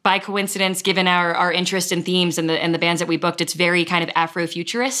 just by coincidence, given our interest in themes and the bands that we booked, it's very kind of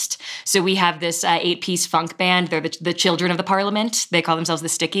Afrofuturist. So we have this 8-piece funk band. They're the Children of the Parliament. They call themselves the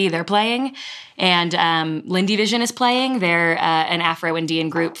Sticky. They're playing. And Lindy Vision is playing. They're an Afro-Indian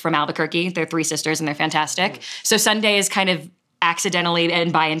group from Albuquerque. They're 3 sisters, and they're fantastic. So Sunday is kind of accidentally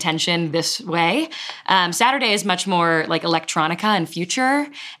and by intention this way. Saturday is much more like electronica and future.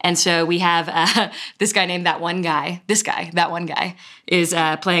 And so we have this guy named That One Guy. That One Guy is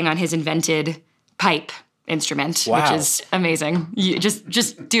playing on his invented pipe. instrument, Wow. which is amazing. You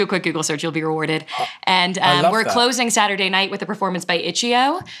just do a quick Google search, you'll be rewarded. And love we're that. closing Saturday night with a performance by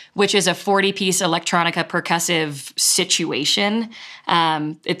Itch.io, which is a 40-piece electronica percussive situation.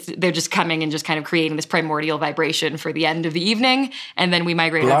 They're just coming and just kind of creating this primordial vibration for the end of the evening, and then we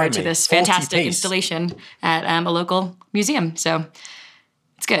migrate over to Blimey, this 40 fantastic piece. installation at a local museum. So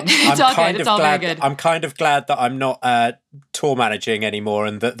it's good. It's all good. It's all very good. I'm kind of glad that I'm not tour managing anymore,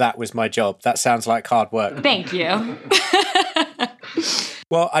 and that was my job. That sounds like hard work. Thank you.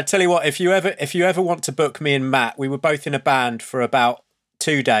 Well, I tell you what, if you ever want to book me and Matt, we were both in a band for about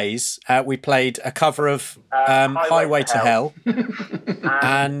 2 days. We played a cover of Highway to Hell,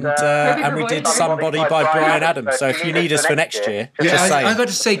 and we did Somebody by Bryan Adams. So if you need us for next year, just saying. I've got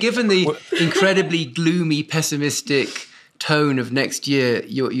to say, given the incredibly gloomy, pessimistic tone of next year,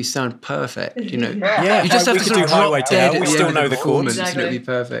 you sound perfect. You know, Yeah, you just have we to could sort of do Highway drop to dead Hell. at We the still end know of the chords. performance, and it'll be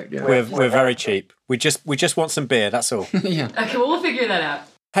perfect. Yeah. We're very cheap. We just want some beer. That's all. Yeah. Okay, well, we'll figure that out.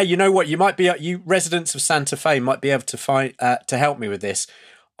 Hey, you know what? You residents of Santa Fe might be able to find to help me with this.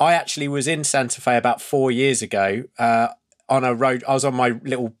 I actually was in Santa Fe about 4 years ago on a road. I was on my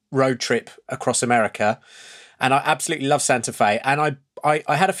little road trip across America, and I absolutely love Santa Fe. And I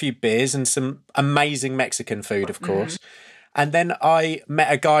had a few beers and some amazing Mexican food, of course. And then I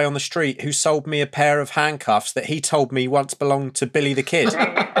met a guy on the street who sold me a pair of handcuffs that he told me once belonged to Billy the Kid.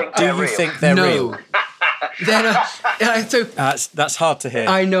 Do you think they're real? No. They're not, so That's hard to hear.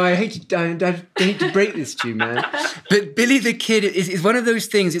 I know. I hate to break this to you, man. But Billy the Kid is one of those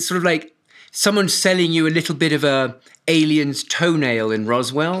things. It's sort of like someone selling you a little bit of a alien's toenail in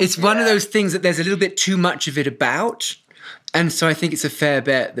Roswell. It's one of those things that there's a little bit too much of it about. And so I think it's a fair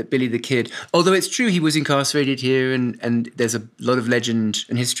bet that Billy the Kid, although it's true he was incarcerated here and there's a lot of legend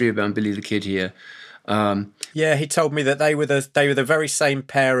and history about Billy the Kid here. Yeah, he told me that they were the very same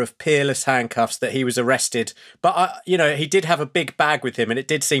pair of peerless handcuffs that he was arrested. But he did have a big bag with him, and it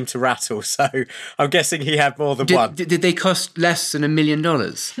did seem to rattle. So I'm guessing he had more than one. Did they cost less than $1 million?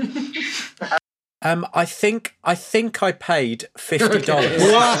 I think I paid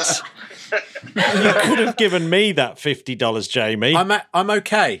 $50. What? You could have given me that $50, Jamie. I'm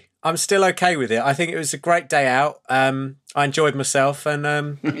okay. I'm still okay with it. I think it was a great day out. I enjoyed myself,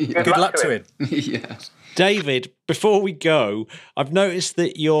 and good luck to him. Yeah. David, before we go, I've noticed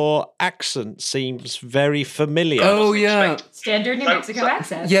that your accent seems very familiar. Oh, yeah. Standard New Mexico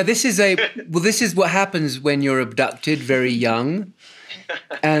accent. Yeah, this is what happens when you're abducted very young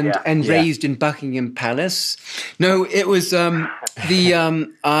and raised in Buckingham Palace. No, it was I'm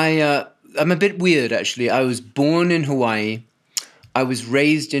a bit weird, actually. I was born in Hawaii. I was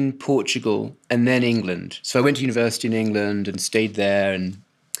raised in Portugal and then England. So I went to university in England and stayed there and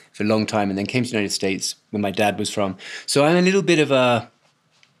for a long time, and then came to the United States where my dad was from. So I'm a little bit of a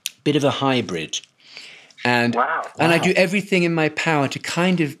hybrid. And I do everything in my power to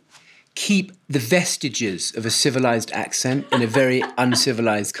kind of keep the vestiges of a civilized accent in a very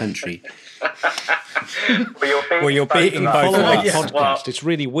uncivilized country. Well, you're beating both Follow of our us. podcast. It's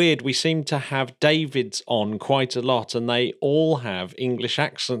really weird. We seem to have Davids on quite a lot, and they all have English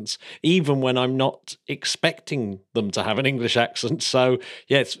accents, even when I'm not expecting them to have an English accent. So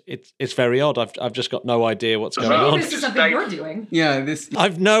yeah, it's very odd. I've just got no idea what's going on. This is something you're doing. Yeah, this.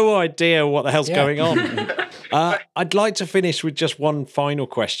 I've no idea what the hell's going on. I'd like to finish with just one final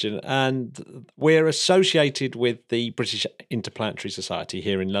question, and we're associated with the British Interplanetary Society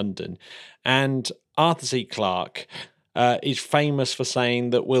here in London, and Arthur C. Clarke is famous for saying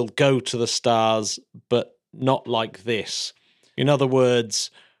that we'll go to the stars, but not like this. In other words,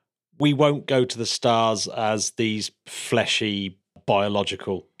 we won't go to the stars as these fleshy,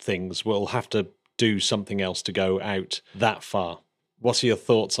 biological things. We'll have to do something else to go out that far. What's your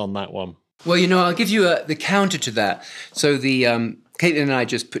thoughts on that one? Well, I'll give you the counter to that. So Caitlin and I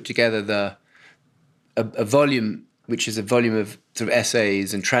just put together a volume, which is a volume of sort of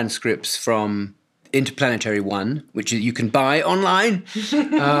essays and transcripts from Interplanetary One, which you can buy online.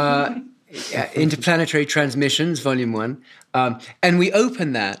 Interplanetary Transmissions, Volume 1. And we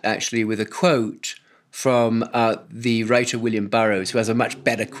open that actually with a quote from the writer William Burroughs, who has a much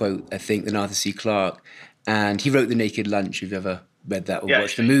better quote, I think, than Arthur C. Clarke. And he wrote The Naked Lunch, if you've ever read that or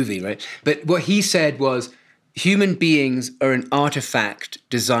watched the movie, right? But what he said was, human beings are an artifact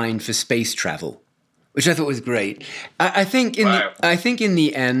designed for space travel, which I thought was great. I think in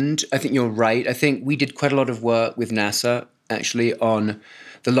the end, I think you're right. I think we did quite a lot of work with NASA, actually, on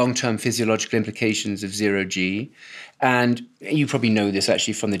the long-term physiological implications of zero-G. And you probably know this,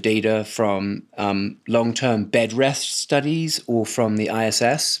 actually, from the data from long-term bed rest studies or from the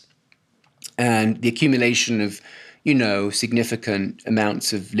ISS. And the accumulation of significant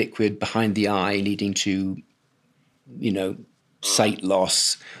amounts of liquid behind the eye leading to, sight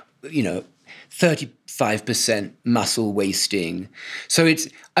loss, 35% muscle wasting. So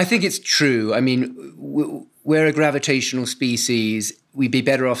I think it's true. I mean, we're a gravitational species. We'd be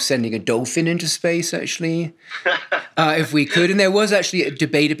better off sending a dolphin into space, actually, if we could. And there was actually a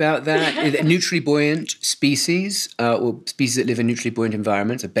debate about that. Neutrally buoyant species, or species that live in neutrally buoyant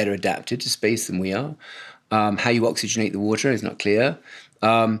environments, are better adapted to space than we are. How you oxygenate the water is not clear.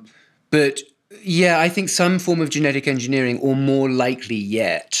 But yeah, I think some form of genetic engineering, or more likely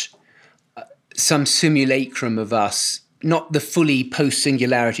yet, some simulacrum of us, not the fully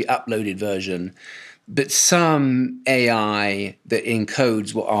post-singularity uploaded version, but some AI that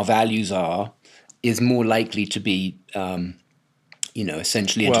encodes what our values are, is more likely to be,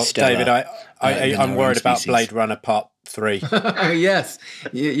 essentially interstellar. David, I'm worried about Blade Runner Part 3. Yes.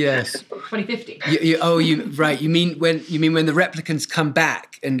 2050. Right. You mean when the replicants come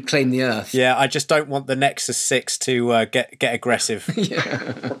back and claim the Earth? Yeah, I just don't want the Nexus 6 to get aggressive.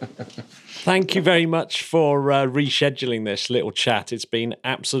 Thank you very much for rescheduling this little chat. It's been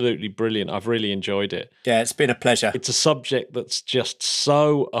absolutely brilliant. I've really enjoyed it. Yeah, it's been a pleasure. It's a subject that's just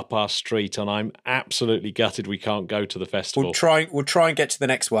so up our street, and I'm absolutely gutted we can't go to the festival. We'll try and get to the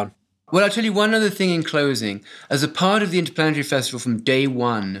next one. Well, I'll tell you one other thing in closing. As a part of the Interplanetary Festival from day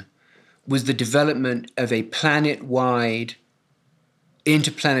one was the development of a planet-wide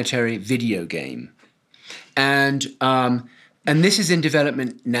interplanetary video game. And this is in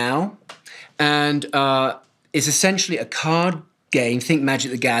development now. And it's essentially a card game, think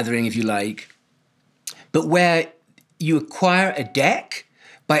Magic the Gathering if you like, but where you acquire a deck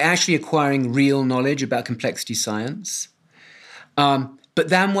by actually acquiring real knowledge about complexity science. But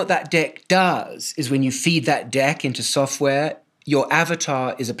then what that deck does is when you feed that deck into software, your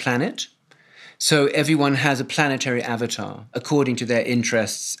avatar is a planet. So everyone has a planetary avatar according to their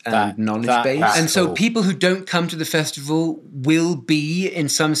interests and knowledge base. And so people who don't come to the festival will be, in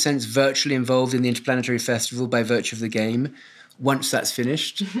some sense, virtually involved in the Interplanetary Festival by virtue of the game once that's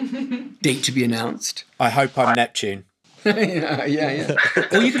finished. Date to be announced. I hope I'm Neptune. Yeah.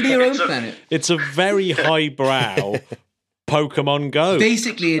 Or you can be your own planet. It's a very highbrow Pokemon Go.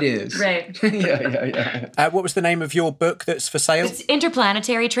 Basically, it is. Right. Yeah. What was the name of your book that's for sale? It's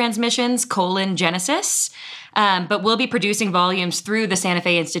Interplanetary Transmissions, Genesis. But we'll be producing volumes through the Santa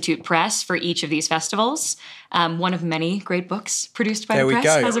Fe Institute Press for each of these festivals. One of many great books produced by the press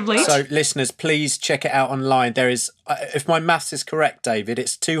as of late. So listeners, please check it out online. There is, if my maths is correct, David,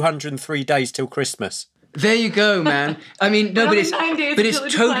 it's 203 days till Christmas. There you go, man. I mean, no, but it's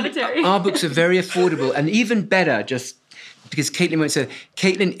totally, our books are very affordable, and even better, just because Caitlin won't say,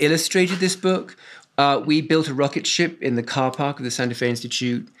 Caitlin illustrated this book. We built a rocket ship in the car park of the Santa Fe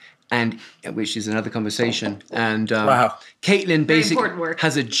Institute, and which is another conversation. And Caitlin basically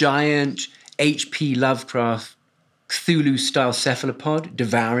has a giant H.P. Lovecraft Cthulhu-style cephalopod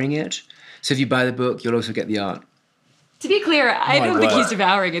devouring it. So if you buy the book, you'll also get the art. To be clear, I don't think he's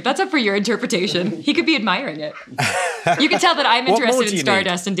devouring it. That's up for your interpretation. He could be admiring it. You can tell that I'm interested in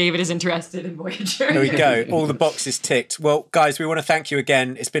Stardust and David is interested in Voyager. There we go. All the boxes ticked. Well, guys, we want to thank you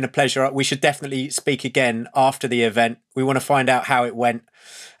again. It's been a pleasure. We should definitely speak again after the event. We want to find out how it went.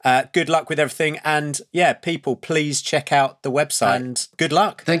 Good luck with everything. And yeah, people, please check out the website. And good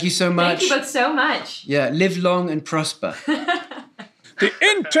luck. Thank you so much. Thank you both so much. Yeah, live long and prosper. The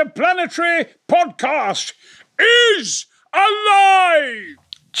Interplanetary Podcast is alive!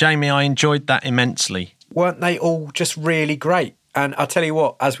 Jamie, I enjoyed that immensely. Weren't they all just really great? And I'll tell you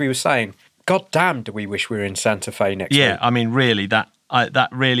what, as we were saying, God damn, do we wish we were in Santa Fe next week. Yeah, I mean, really, that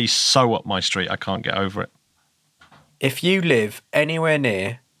really so up my street. I can't get over it. If you live anywhere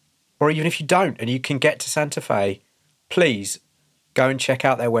near, or even if you don't, and you can get to Santa Fe, please go and check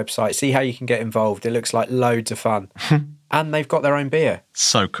out their website, see how you can get involved. It looks like loads of fun. And they've got their own beer.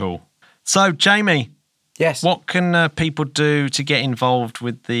 So cool. So, Jamie. Yes. What can people do to get involved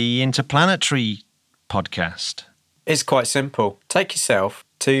with the Interplanetary podcast? It's quite simple. Take yourself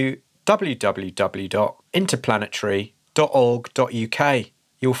to www.interplanetary.org.uk.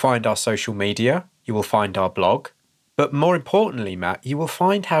 You'll find our social media. You will find our blog. But more importantly, Matt, you will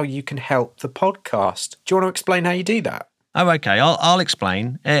find how you can help the podcast. Do you want to explain how you do that? Oh, okay. I'll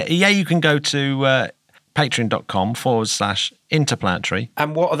explain. You can go to patreon.com/interplanetary.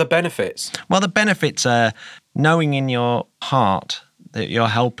 And what are the benefits? Well, the benefits are knowing in your heart that you're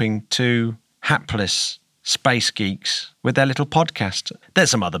helping two hapless space geeks with their little podcast.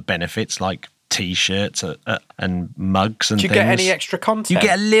 There's some other benefits like T-shirts and mugs and Do you things. get any extra content? You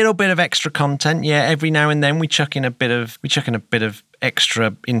get a little bit of extra content, yeah. Every now and then we chuck in a bit of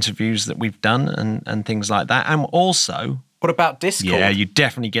extra interviews that we've done and things like that. And also, what about Discord? yeah, you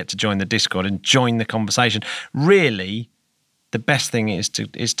definitely get to join the Discord and join the conversation. Really, the best thing is to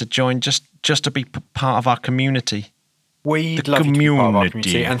join just to be part of our community. We'd The love you to be part of our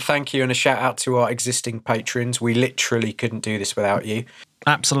community. community. And thank you, and a shout out to our existing patrons. We literally couldn't do this without you.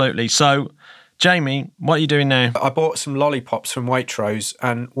 Absolutely. So, Jamie, what are you doing now? I bought some lollipops from Waitrose,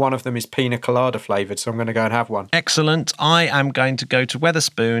 and one of them is pina colada flavoured, so I'm going to go and have one. Excellent. I am going to go to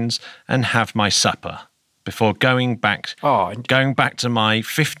Wetherspoons and have my supper before going back to my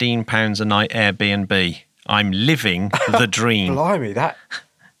 £15 a night Airbnb. I'm living the dream. Blimey, that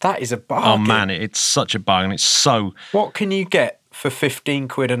is a bargain. Oh man, it's such a bargain. It's so. What can you get for 15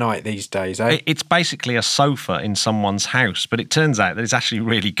 quid a night these days, eh? It's basically a sofa in someone's house, but it turns out that it's actually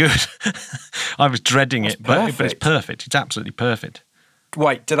really good. I was dreading it, but it's perfect. It's absolutely perfect.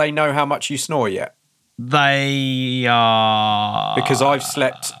 Wait, do they know how much you snore yet? They are, because I've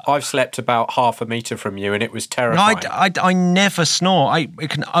slept about half a metre from you, and it was terrifying. I never snore. It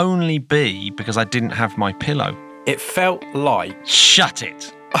can only be because I didn't have my pillow. It felt like... Shut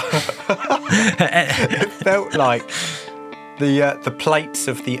it. It felt like the plates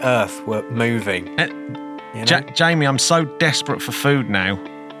of the earth were moving. You know? Jamie, I'm so desperate for food now.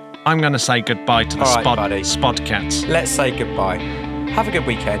 I'm going to say goodbye to the Spodcats. Let's say goodbye. Have a good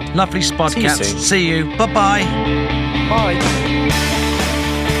weekend. Lovely Spodcats. See you. Bye-bye. Bye.